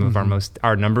 Some of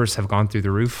our numbers have gone through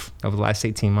the roof over the last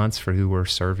 18 months for who we're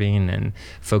serving, and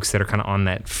folks that are kind of on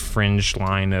that fringe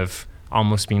line of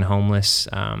almost being homeless.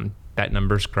 That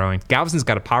number's growing. Galveston's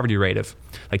got a poverty rate of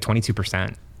like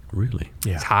 22%. Really?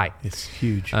 Yeah. It's high. It's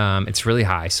huge. It's really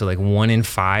high. So like 1 in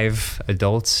 5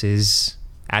 adults is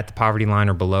at the poverty line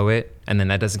or below it. And then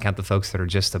that doesn't count the folks that are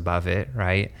just above it,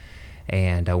 right?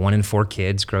 And 1 in 4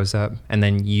 kids grows up. And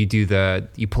then you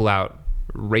pull out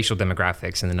racial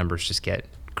demographics and the numbers just get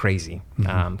crazy,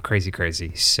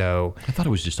 crazy. So I thought it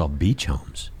was just all beach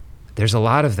homes. There's a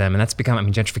lot of them, and that's become,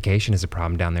 gentrification is a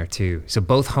problem down there too. So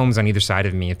both homes on either side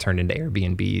of me have turned into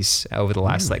Airbnbs over the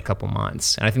last couple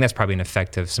months. And I think that's probably an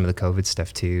effect of some of the COVID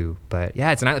stuff too. But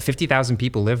yeah, it's not 50,000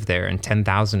 people live there, and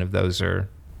 10,000 of those are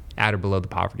at or below the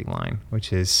poverty line,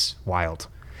 which is wild.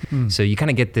 So you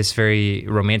kind of get this very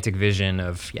romantic vision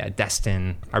of,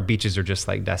 Destin. Our beaches are just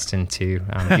like Destin too.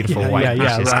 Beautiful white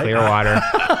beaches, right? Clear water.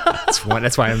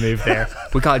 That's why I moved there.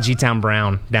 We call it G-Town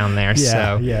Brown down there.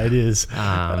 Yeah, it is.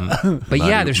 But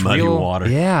there's muddy real water.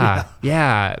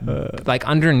 Like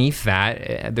underneath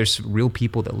that, there's real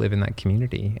people that live in that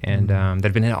community and that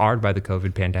have been hit hard by the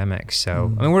COVID pandemic.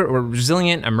 So we're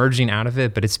resilient, emerging out of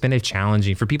it, but it's been a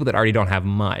challenging for people that already don't have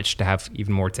much to have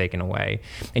even more taken away.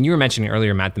 And you were mentioning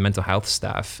earlier, Matt, the mental health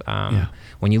stuff.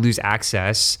 When you lose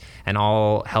access and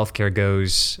all healthcare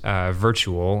goes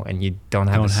virtual and you don't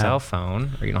have a cell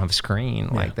phone or you don't have a screen,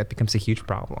 like that becomes a huge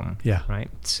problem. Yeah. Right.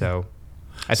 So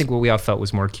I think what we all felt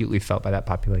was more acutely felt by that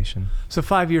population. So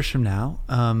 5 years from now,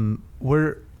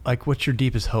 what's your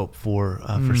deepest hope for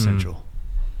Central?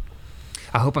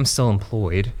 I hope I'm still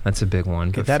employed. That's a big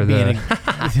one. Could but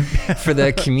for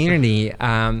the community,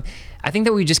 I think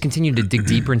that we just continue to dig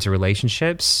deeper into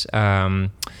relationships, and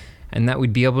that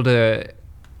we'd be able to,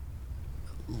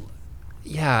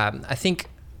 I think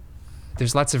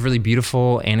there's lots of really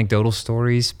beautiful anecdotal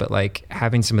stories, but like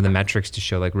having some of the metrics to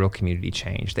show like real community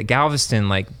change. That Galveston,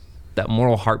 like that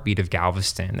moral heartbeat of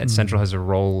Galveston, that Central has a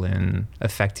role in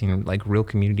affecting like real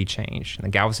community change.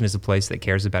 And Galveston is a place that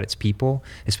cares about its people,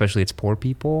 especially its poor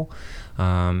people,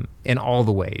 in all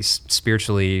the ways,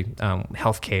 spiritually,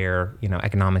 healthcare,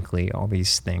 economically, all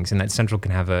these things. And that Central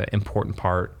can have an important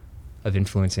part of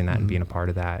influencing that and being a part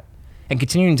of that. And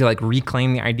continuing to like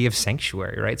reclaim the idea of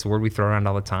sanctuary, right? It's a word we throw around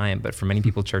all the time, but for many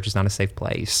people, church is not a safe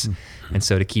place. And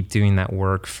so to keep doing that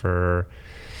work for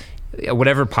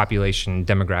whatever population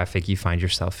demographic you find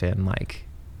yourself in, like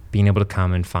being able to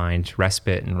come and find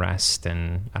respite and rest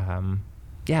and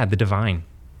the divine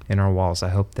in our walls. I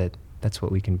hope that that's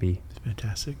what we can be. It's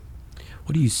fantastic.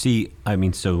 What do you see?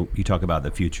 So you talk about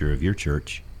the future of your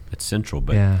church at Central,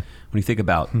 but when you think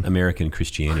about American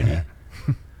Christianity,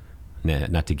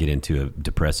 not to get into a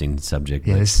depressing subject.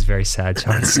 Yeah, this is very sad,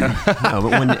 John. So. No,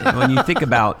 but when you think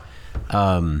about,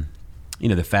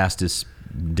 the fastest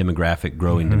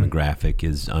growing demographic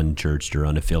is unchurched or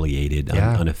unaffiliated,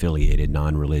 unaffiliated,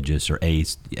 non-religious or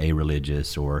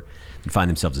a-religious, or find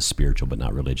themselves as spiritual but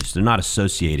not religious. They're not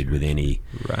associated with any.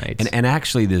 Right. And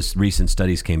actually, this recent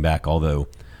studies came back, although,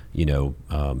 the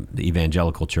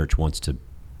evangelical church wants to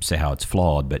say how it's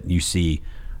flawed, but you see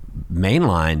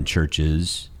mainline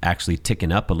churches actually ticking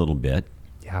up a little bit.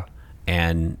 Yeah.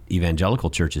 And evangelical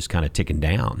churches kind of ticking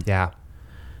down. Yeah.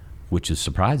 Which is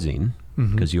surprising.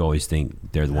 because you always think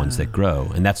they're the ones that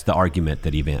grow. And that's the argument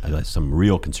that even some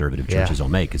real conservative churches will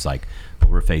make. It's like,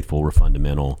 we're faithful, we're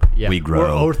fundamental, we grow.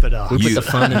 We're orthodox. We put the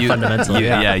fun in fundamental.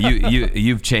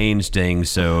 You've changed things,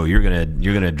 so you're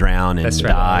gonna drown and That's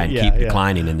right. die and keep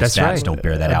declining, and the That's stats right. don't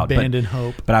bear that out. Abandon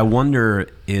hope. But I wonder,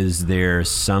 is there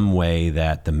some way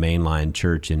that the mainline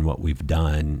church in what we've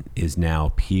done is now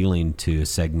appealing to a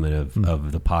segment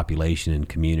of the population and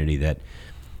community that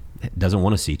doesn't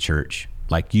want to see church?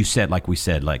 Like we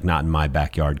said, like not in my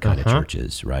backyard kind of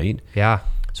churches, right? Yeah.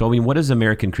 So, I mean, what is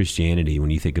American Christianity when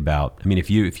you think about, I mean, if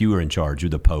you were in charge, you're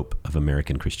the Pope of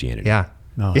American Christianity. Yeah.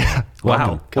 No. Yeah.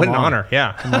 Welcome. Wow. What an honor.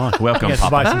 Yeah. Come on. Welcome, You have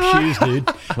to buy Papa. some shoes, dude.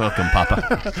 Welcome,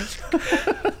 Papa.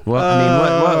 Well,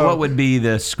 I mean, what would be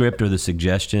the script or the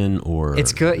suggestion or?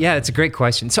 It's good. Yeah, it's a great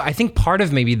question. So I think part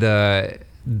of maybe that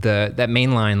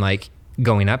mainline like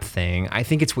going up thing, I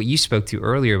think it's what you spoke to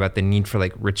earlier about the need for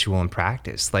like ritual and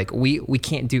practice. Like we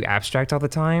can't do abstract all the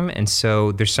time, and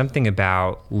so there's something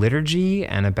about liturgy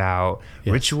and about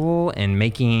ritual and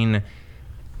making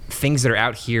things that are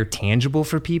out here tangible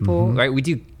for people, right? We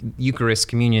do Eucharist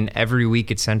communion every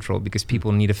week at Central because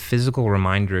people need a physical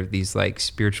reminder of these like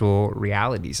spiritual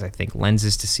realities, I think,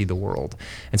 lenses to see the world.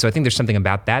 And so I think there's something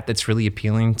about that that's really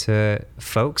appealing to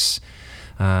folks.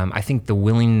 I think the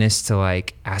willingness to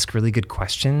like ask really good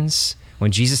questions.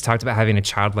 When Jesus talked about having a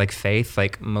childlike faith,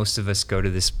 like most of us go to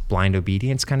this blind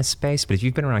obedience kind of space. But if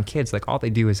you've been around kids, like all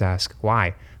they do is ask,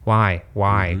 why?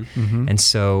 And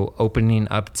so opening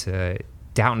up to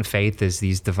doubt and faith as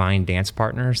these divine dance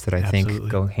partners that I think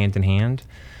go hand in hand.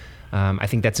 I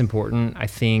think that's important. I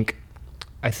think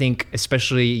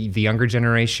especially the younger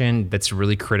generation that's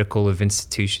really critical of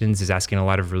institutions is asking a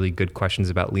lot of really good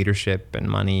questions about leadership and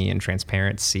money and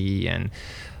transparency and,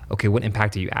 okay, what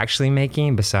impact are you actually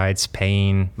making besides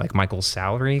paying like Michael's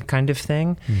salary kind of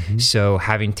thing? So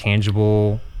having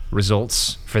tangible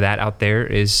results for that out there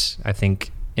is, I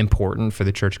think, important for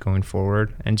the church going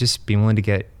forward, and just being willing to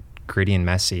get gritty and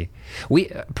messy.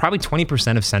 We probably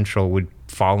 20% of Central would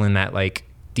fall in that like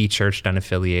de-churched,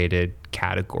 unaffiliated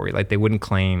category. Like they wouldn't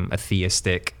claim a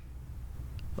theistic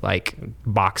like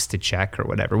box to check or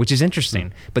whatever, which is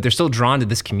interesting, but they're still drawn to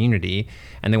this community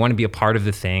and they want to be a part of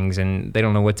the things, and they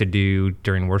don't know what to do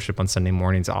during worship on Sunday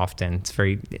mornings often. It's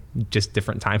very just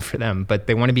different time for them, but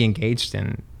they want to be engaged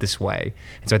in this way.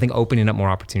 And so I think opening up more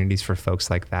opportunities for folks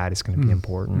like that is going to be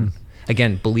important.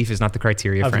 Again, belief is not the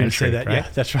criteria for entry. I was going to say that. Right?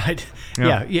 Yeah, that's right.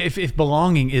 Yeah. If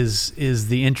belonging is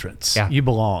the entrance, you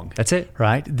belong. That's it.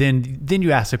 Right. Then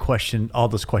you ask a question, all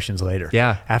those questions later.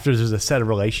 Yeah. After there's a set of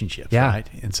relationships. Yeah. Right.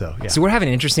 And so, So we're having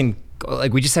an interesting,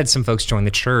 like we just had some folks join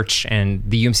the church, and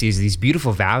the UMC is these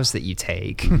beautiful vows that you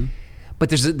take. But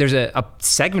there's a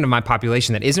segment of my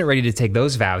population that isn't ready to take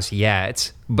those vows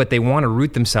yet, but they want to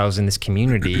root themselves in this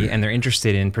community and they're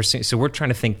interested in pursuing. So we're trying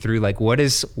to think through like what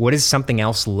does something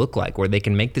else look like where they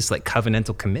can make this like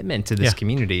covenantal commitment to this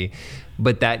community,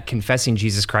 but that confessing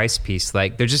Jesus Christ piece,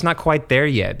 like they're just not quite there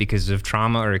yet because of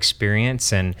trauma or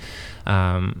experience. And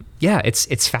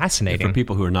it's fascinating. For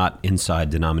people who are not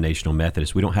inside denominational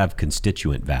Methodists, we don't have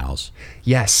constituent vows.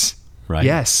 Yes. Right.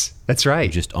 Yes, that's right.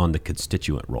 You're just on the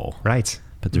constituent roll. Right.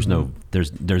 But there's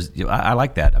I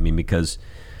like that. I mean, because,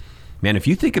 man, if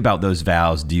you think about those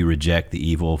vows, do you reject the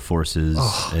evil forces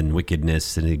and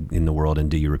wickedness in the world, and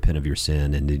do you repent of your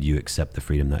sin, and did you accept the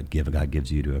freedom that God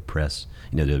gives you to oppress,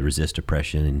 to resist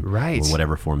oppression in or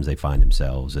whatever forms they find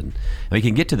themselves? And we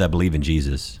can get to that believe in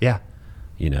Jesus. Yeah.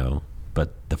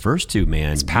 But the first two,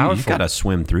 man, you've got to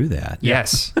swim through that.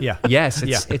 Yes. Yes.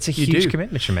 It's a huge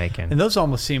commitment you're making. And those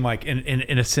almost seem like,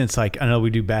 in a sense, like I know we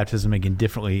do baptism again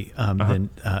differently than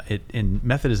in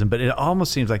Methodism, but it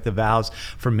almost seems like the vows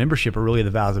for membership are really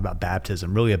the vows about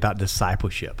baptism, really about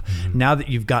discipleship. Now that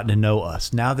you've gotten to know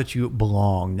us, now that you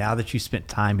belong, now that you spent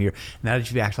time here, now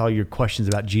that you've asked all your questions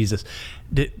about Jesus,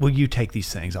 will you take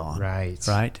these things on? Right.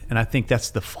 And I think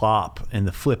that's the flop and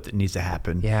the flip that needs to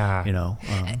happen. Yeah.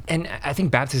 And I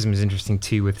think baptism is interesting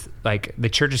too with like the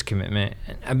church's commitment.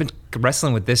 I've been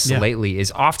wrestling with this lately,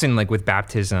 is often like with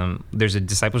baptism, there's a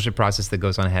discipleship process that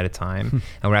goes on ahead of time.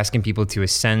 And we're asking people to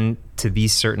ascend to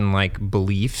these certain like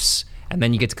beliefs, and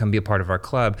then you get to come be a part of our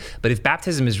club. But if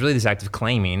baptism is really this act of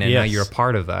claiming, and now you're a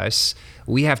part of us,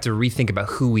 we have to rethink about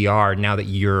who we are now that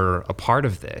you're a part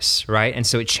of this, right? And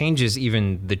so it changes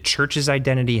even the church's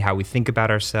identity, how we think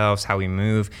about ourselves, how we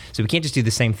move. So we can't just do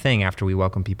the same thing after we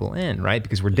welcome people in, right?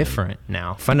 Because we're different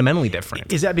now, fundamentally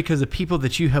different. Is that because the people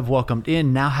that you have welcomed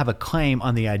in now have a claim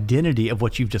on the identity of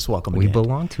what you've just welcomed in? We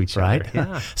belong to each other.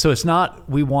 Yeah. So it's not,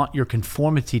 we want your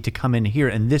conformity to come in here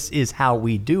and this is how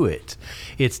we do it.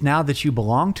 It's now that that you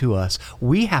belong to us,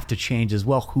 we have to change as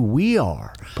well who we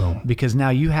are. Boom. Because now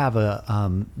you have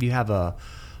a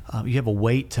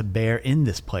weight to bear in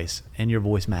this place, and your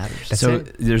voice matters. So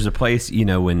there's a place,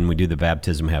 when we do the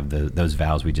baptism, we have those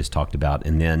vows we just talked about,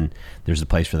 and then there's a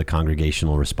place for the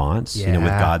congregational response. With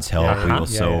God's help, we will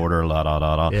so order, la da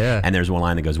da da. Yeah. And there's one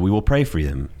line that goes, "We will pray for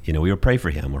them. We will pray for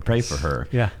him or pray for her.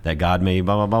 Yeah. That God may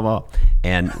blah blah blah blah."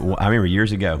 And I remember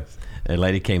years ago, a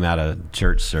lady came out of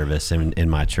church service in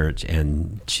my church,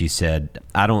 and she said,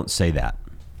 "I don't say that."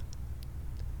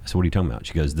 So what are you talking about?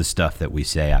 She goes, "The stuff that we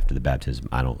say after the baptism,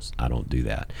 I don't do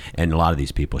that." And a lot of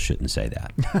these people shouldn't say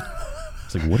that.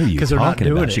 It's like, what are you 'Cause they're not talking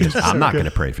doing about? it. She goes, "I'm not going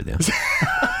to pray for them.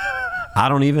 I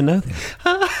don't even know them."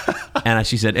 And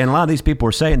she said, and a lot of these people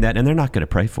are saying that, and they're not going to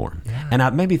pray for them. Yeah. And I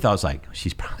maybe thought, I was like,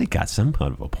 she's probably got some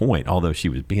kind of a point, although she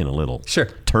was being a little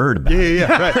turd about it.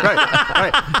 Yeah,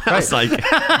 right. I was like,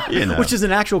 Which is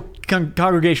an actual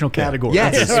congregational category.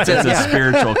 Yes. It's a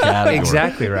spiritual category.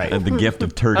 Exactly right. The gift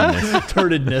of turdiness.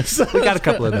 Turdedness. We got a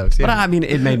couple of those. Yeah. But I mean,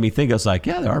 it made me think. I was like,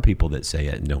 there are people that say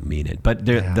it and don't mean it. But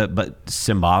but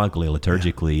symbolically,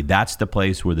 liturgically, that's the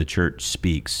place where the church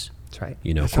speaks. That's right.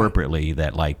 Corporately,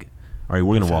 that like, all right,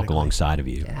 we're going to walk alongside of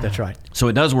you. Yeah. That's right. So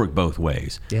it does work both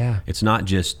ways. Yeah. It's not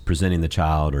just presenting the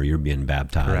child or you're being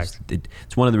baptized. Correct.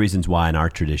 It's one of the reasons why in our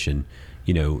tradition,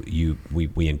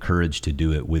 we encourage to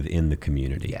do it within the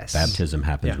community. Yes. Baptism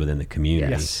happens within the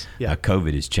community. Yes. Yeah.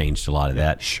 COVID has changed a lot of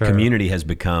that. Sure. Community has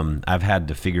become, I've had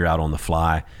to figure out on the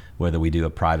fly whether we do a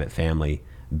private family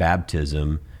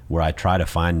baptism where I try to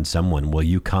find someone, will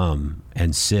you come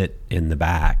and sit in the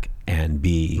back and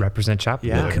be Represent Chapel.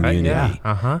 the community. Right?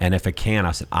 Yeah. Uh-huh. And if I can,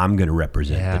 I said, I'm going to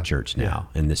represent the church now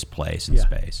in this place and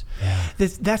space. Yeah.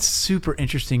 That's super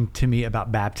interesting to me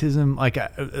about baptism. Like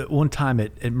one time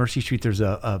at Mercy Street, there's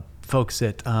a folks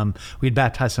that we had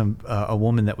baptized a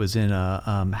woman that was in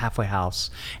a halfway house,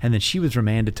 and then she was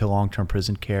remanded to long-term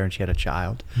prison care, and she had a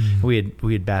child. Mm-hmm.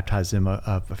 We had baptized them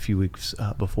a few weeks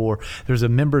before. There's a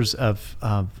members of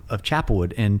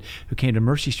Chapelwood and who came to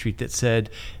Mercy Street that said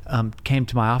came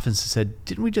to my office and said,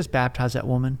 "Didn't we just baptize that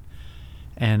woman?"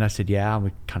 And I said, "Yeah."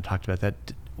 We kind of talked about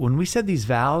that. When we said these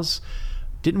vows,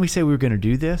 didn't we say we were going to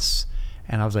do this?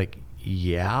 And I was like,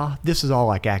 yeah, this is all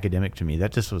like academic to me.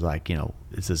 That just was like,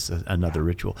 this is another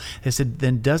ritual. They said,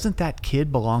 then doesn't that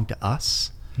kid belong to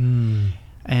us? And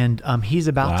he's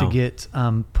about to get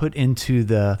put into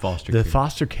the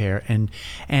foster care.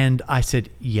 And I said,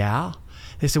 yeah.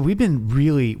 They said, we've been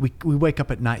really, we wake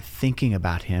up at night thinking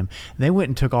about him. They went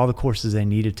and took all the courses they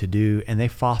needed to do, and they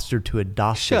fostered to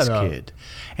adopt this kid.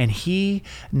 And he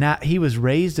was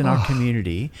raised in our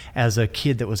community as a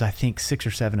kid that was, I think, 6 or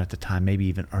 7 at the time, maybe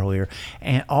even earlier,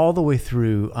 and all the way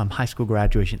through high school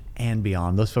graduation and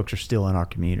beyond. Those folks are still in our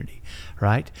community,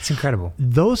 right? It's incredible.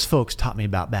 Those folks taught me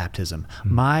about baptism.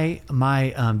 My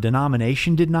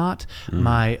denomination did not.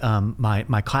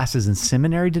 My classes in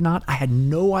seminary did not. I had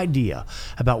no idea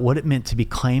about what it meant to be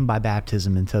claimed by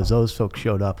baptism until those folks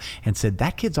showed up and said,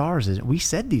 that kid's ours. We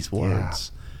said these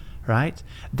words, right?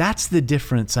 That's the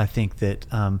difference, I think, that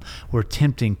we're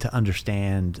attempting to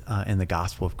understand in the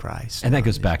gospel of Christ. And that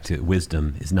goes back to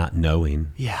wisdom is not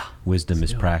knowing. Yeah. Wisdom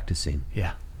is practicing.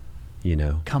 Yeah.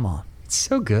 Come on. It's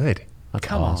so good.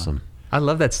 That's awesome. I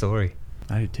love that story.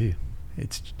 I do too.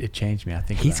 It changed me, I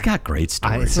think. He's got great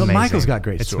stories. It's well, amazing. Michael's got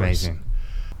great it's stories. Amazing.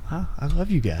 I love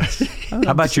you guys. How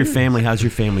about your family? How's your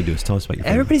family doing? Tell us about your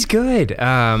family. Everybody's good.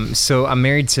 So I'm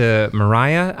married to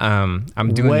Mariah.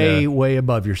 I'm doing way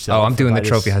above yourself. I'm doing the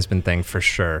trophy husband thing for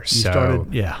sure.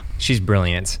 She's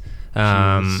brilliant.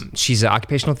 She's an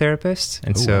occupational therapist,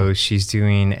 and she's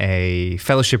doing a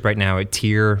fellowship right now at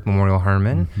Tier Memorial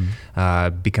Hermann,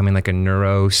 becoming like a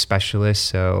neuro specialist.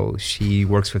 So she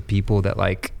works with people that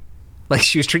like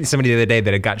she was treating somebody the other day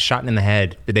that had got shot in the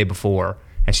head the day before.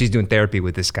 And she's doing therapy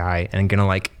with this guy and gonna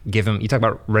like give him, you talk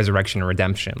about resurrection or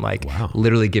redemption, like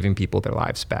literally giving people their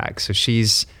lives back. So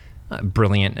she's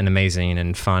brilliant and amazing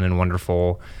and fun and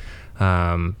wonderful.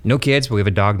 No kids, but we have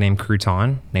a dog named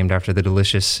Crouton, named after the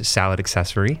delicious salad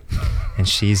accessory. And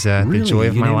she's the joy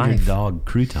of my life. Your dog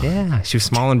Crouton. Yeah, she was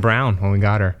small and brown when we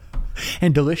got her.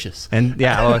 And delicious. And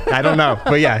I don't know,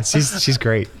 but yeah, she's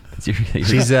great.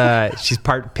 She's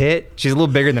part pit. She's a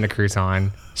little bigger than a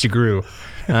crouton. She grew.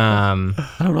 I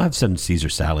don't know. I have some Caesar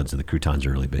salads, and the croutons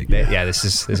are really big. Yeah, this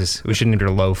is. We should need her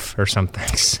loaf or something.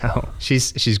 So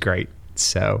she's great.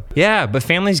 So yeah, but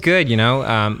family's good.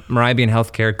 Mariah being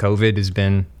healthcare, COVID has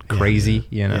been crazy.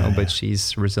 But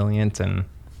she's resilient and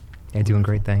doing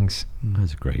great things.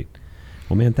 That's great.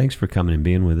 Well, man, thanks for coming and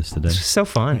being with us today. It's just so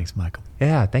fun. Thanks, Michael.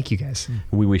 Yeah, thank you guys.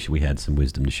 We wish we had some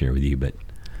wisdom to share with you, but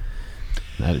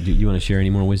Do you want to share any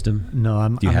more wisdom? No,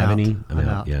 Do you I'm have out. any? I'm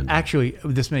out. Yeah. Actually,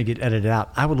 this may get edited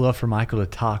out. I would love for Michael to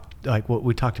talk like what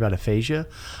we talked about aphasia.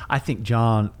 I think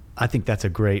that's a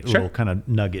great little kind of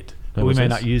nugget. But we may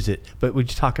not use it. But would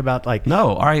you talk about like No.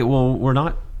 All right. Well, we're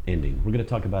not ending. We're going to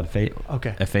talk about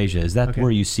aphasia. Is that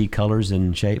where you see colors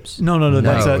and shapes? No.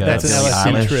 That's an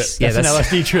LSD trip. Yeah, that's an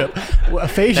LSD trip. Well,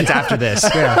 aphasia. That's after this.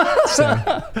 Yeah.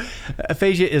 So.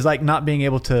 Aphasia is like not being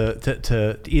able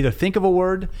to either think of a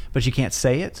word, but you can't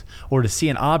say it, or to see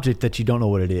an object that you don't know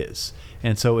what it is.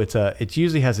 And so it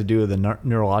usually has to do with a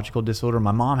neurological disorder.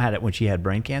 My mom had it when she had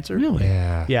brain cancer. Really?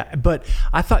 Yeah. Yeah. But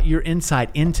I thought your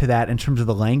insight into that in terms of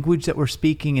the language that we're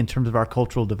speaking, in terms of our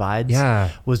cultural divides,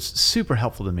 was super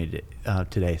helpful to me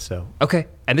today. So Okay.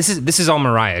 And this is all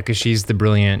Mariah, because she's the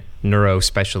brilliant neuro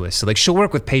specialist. So like she'll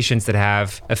work with patients that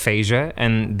have aphasia,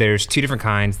 and there's two different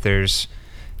kinds. There's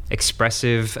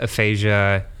expressive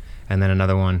aphasia and then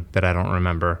another one that I don't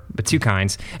remember, but two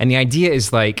kinds. And the idea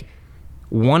is like,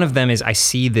 one of them is I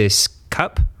see this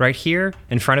cup right here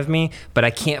in front of me, but I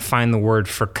can't find the word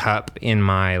for cup in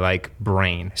my like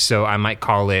brain. So I might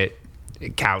call it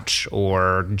couch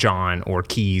or John or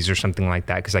keys or something like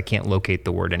that, because I can't locate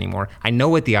the word anymore. I know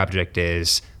what the object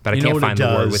is, but I can't find the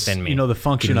word within me. You know the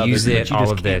function of it, use but it, you all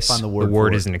just of can't this. find the The word word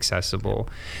for it. isn't accessible.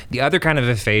 The other kind of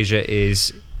aphasia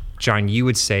is, John, you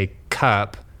would say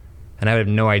cup, and I would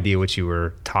have no idea what you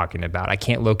were talking about. I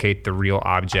can't locate the real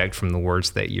object from the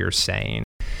words that you're saying.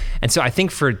 And so I think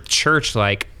for church,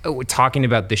 like talking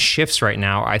about the shifts right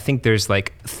now, I think there's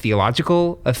like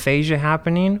theological aphasia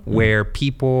happening where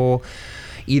people,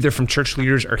 either from church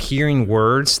leaders, are hearing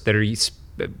words that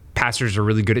are, pastors are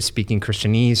really good at speaking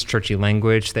Christianese, churchy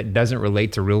language that doesn't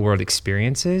relate to real world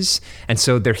experiences. And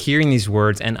so they're hearing these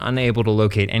words and unable to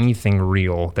locate anything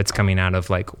real that's coming out of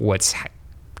like what's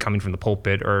coming from the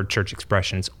pulpit or church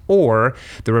expressions. Or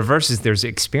the reverse is there's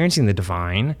experiencing the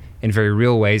divine in very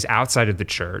real ways outside of the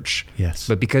church. Yes.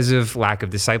 But because of lack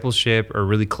of discipleship or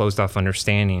really closed off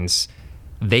understandings,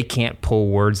 they can't pull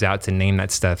words out to name that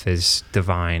stuff as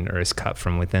divine or as cut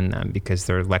from within them because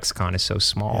their lexicon is so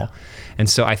small. Yeah. And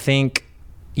so I think,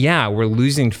 we're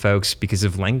losing folks because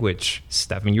of language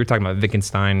stuff. I mean, you were talking about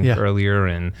Wittgenstein earlier,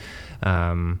 and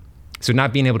so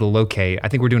not being able to locate, I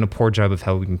think we're doing a poor job of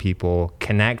helping people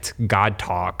connect God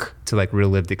talk to like real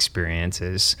lived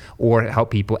experiences, or help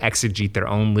people exegete their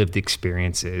own lived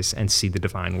experiences and see the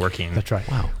divine working. That's right.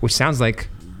 Wow. Which sounds like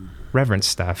reverence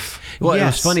stuff. Well, Yes. it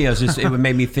was funny. It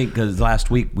made me think, because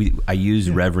last week I used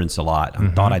reverence a lot. I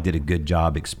thought I did a good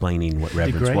job explaining what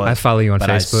reverence great. was. I follow you on But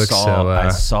Facebook,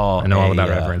 I know all about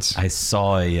reverence. I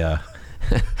saw I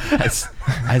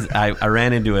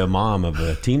ran into a mom of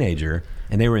a teenager,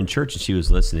 and they were in church, and she was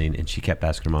listening, and she kept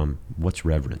asking her mom, "What's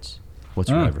reverence?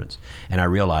 What's reverence?" And I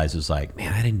realized it was like,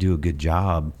 man, I didn't do a good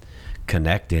job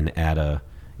connecting at a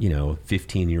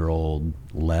 15-year-old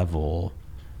level.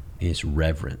 Is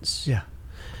reverence. Yeah.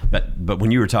 But when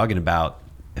you were talking about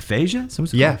aphasia,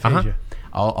 Aphasia.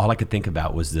 all I could think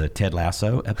about was the Ted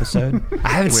Lasso episode. I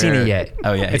haven't seen it yet.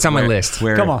 Oh yeah, It's on my list.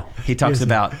 Where Come on. he talks Yes.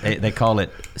 about, they call it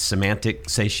semantic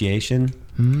satiation,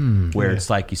 where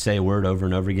it's like you say a word over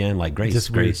and over again, like grace,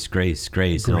 Just grace, grace,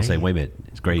 grace, and I'll say, wait a minute,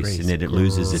 it's grace, and then it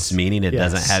loses its meaning. It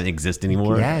Yes. doesn't exist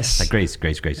anymore. Yes. Like grace,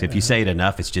 grace, grace. If you say it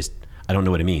enough, it's just, I don't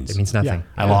know what it means. It means nothing.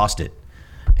 Yeah. I lost it.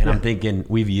 And I'm thinking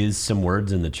we've used some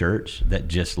words in the church that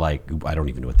just like, I don't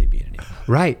even know what they mean anymore.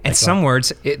 Right. And some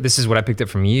words, this is what I picked up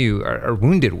from you, are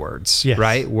wounded words, Yes.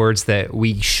 right? Words that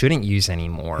we shouldn't use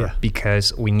anymore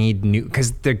because we need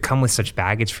because they come with such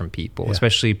baggage from people,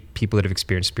 especially people that have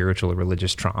experienced spiritual or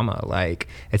religious trauma. Like,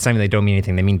 it's something they don't mean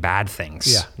anything. They mean bad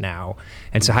things now.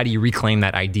 And so how do you reclaim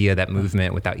that idea, that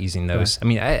movement, without using those? I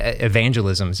mean,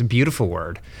 evangelism is a beautiful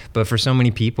word, but for so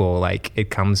many people, like, it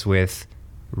comes with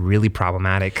really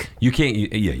problematic. You can't use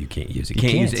it. You can't. Use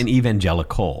an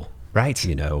evangelical. Right.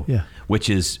 Which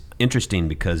is interesting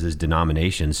because as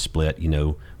denominations split,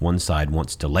 one side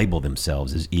wants to label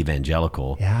themselves as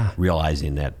evangelical,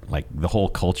 realizing that like the whole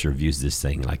culture views this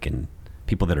thing like in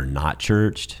people that are not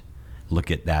churched look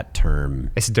at that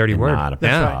term. It's a dirty in word. Not a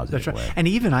positive way. And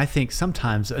even I think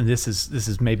sometimes, and this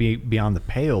is maybe beyond the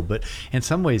pale, but in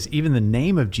some ways, even the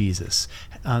name of Jesus,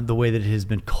 the way that it has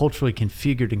been culturally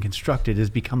configured and constructed, has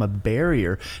become a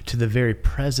barrier to the very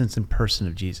presence and person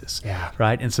of Jesus. Yeah.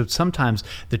 Right. And so sometimes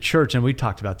the church, and we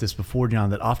talked about this before, John,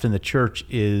 that often the church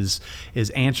is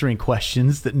answering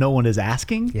questions that no one is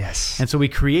asking. Yes. And so we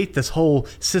create this whole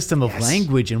system of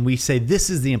language, and we say this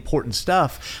is the important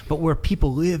stuff, but where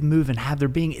people live, move, and have their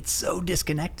being. It's so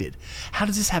disconnected. How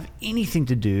does this have anything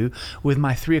to do with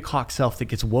my 3 o'clock self that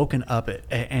gets woken up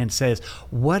and says,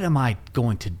 what am I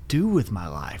going to do with my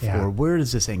life? Yeah. Or where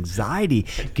does this anxiety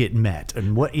get met?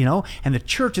 And what, and the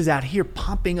church is out here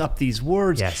pumping up these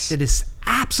words Yes. that is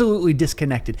absolutely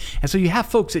disconnected. And so you have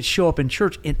folks that show up in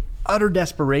church in utter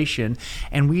desperation,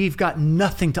 and we've got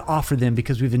nothing to offer them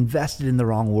because we've invested in the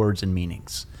wrong words and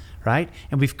meanings, right?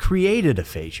 And we've created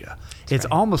aphasia. It's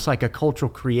almost like a cultural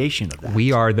creation of that.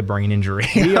 We are the brain injury.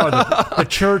 We are the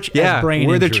church as brain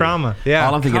we're injury. the trauma. Yeah.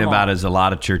 All I'm thinking come about on. is a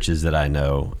lot of churches that I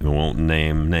know, and won't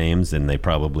name names, and they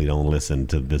probably don't listen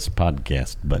to this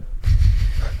podcast, but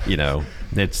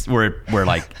we're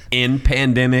like in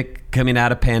pandemic, coming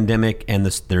out of pandemic, and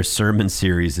their sermon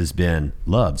series has been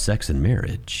love, sex, and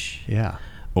marriage. Yeah.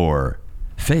 Or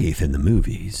faith in the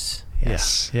movies.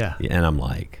 Yes. Yeah. And I'm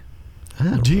like, I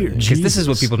don't Dear really- Because this is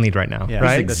what people need right now, Yeah.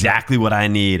 right? That's exactly what I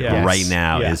need Yes. right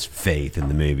now Yeah. is faith in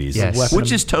the movies, Yes.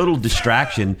 which is total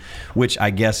distraction, which I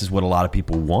guess is what a lot of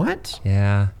people want.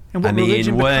 Yeah. And what I mean,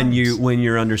 religion when becomes.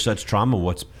 you're under such trauma,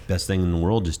 what's best thing in the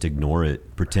world? Just ignore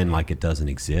it, pretend like it doesn't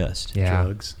exist. Yeah.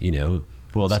 Drugs.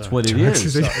 Well, that's what it Drugs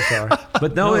is. is Sorry.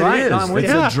 But no, it right. is. No, I'm with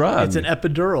It's you. a drug. It's an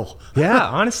epidural, Yeah,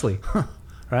 honestly.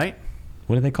 right?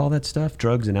 What do they call that stuff?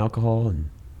 Drugs and alcohol, and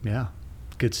Yeah.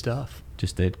 Good stuff.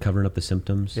 just they covering up the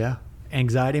symptoms. Yeah.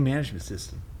 Anxiety management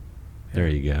system. There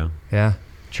you go. Yeah.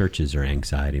 Churches are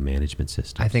anxiety management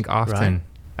systems. I think often.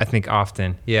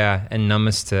 Yeah. And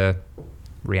numbness to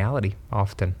reality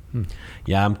often.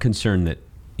 Yeah, I'm concerned that,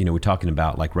 we're talking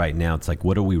about like right now, it's like,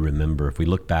 what do we remember? If we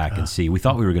look back and see, we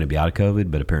thought we were going to be out of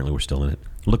COVID, but apparently we're still in it.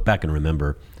 Look back and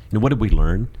remember, what did we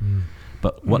learn?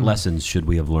 But what lessons should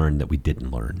we have learned that we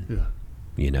didn't learn?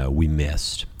 Yeah. We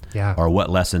missed. Yeah. Or what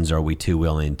lessons are we too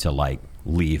willing to like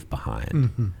leave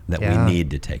behind that Yeah. we need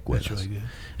to take with That's us? really good.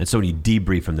 And so when you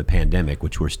debrief from the pandemic,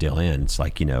 which we're still in, it's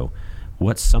like,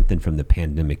 what's something from the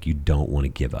pandemic you don't want to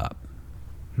give up?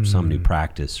 Some new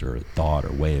practice or thought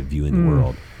or way of viewing the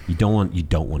world. You don't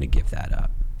want to give that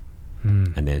up.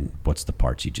 And then what's the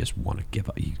parts you just want to give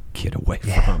up? You get away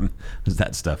from. There's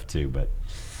that stuff too. But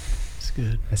It's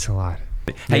good. That's a lot.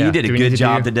 hey, Yeah. you did a Do we need good to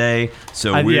job do- today.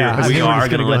 So I we think are we're going just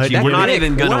to gonna go let ahead. you. We're not Thank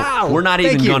even you. going to. Wow. We're not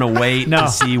Thank even you. going to wait No. to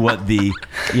see what the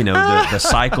the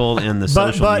cycle and the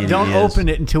social But media don't is. open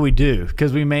it until we do,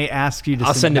 because we may ask you to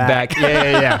I'll send it back.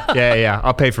 Yeah.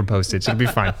 I'll pay for postage. It'll be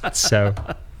fine. So,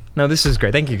 no, this is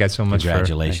great. Thank you guys so much.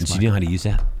 Congratulations. Thanks, You know how to use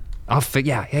that?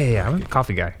 Yeah. I'm a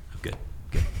coffee guy. Good.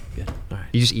 All right.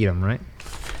 You just eat them, right?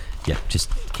 Yeah, just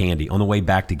candy. On the way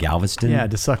back to Galveston. Yeah,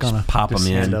 to suck on a pop them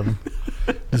in. Of 'em.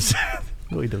 Just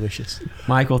really delicious.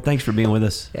 Michael, thanks for being with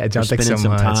us. Yeah, John, for thanks spending so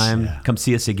some much. time. Yeah. Come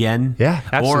see us again. Yeah,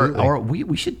 absolutely. Or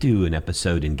we should do an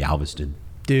episode in Galveston.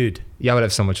 Dude. Yeah, I would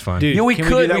have so much fun. Dude. Yeah, we Can we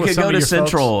do could. that We with could some go of to your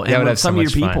Central folks? and Yeah, I would with have so some of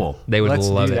much your fun. people. They would Let's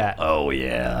love do it. that. Oh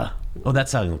yeah. Oh, that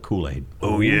sounds like Kool-Aid.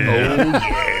 Oh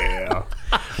yeah.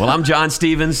 Well, I'm John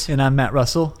Stevens, And I'm Matt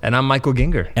Russell. And I'm Michael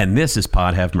Ginger. and this is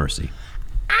Pod Have Mercy.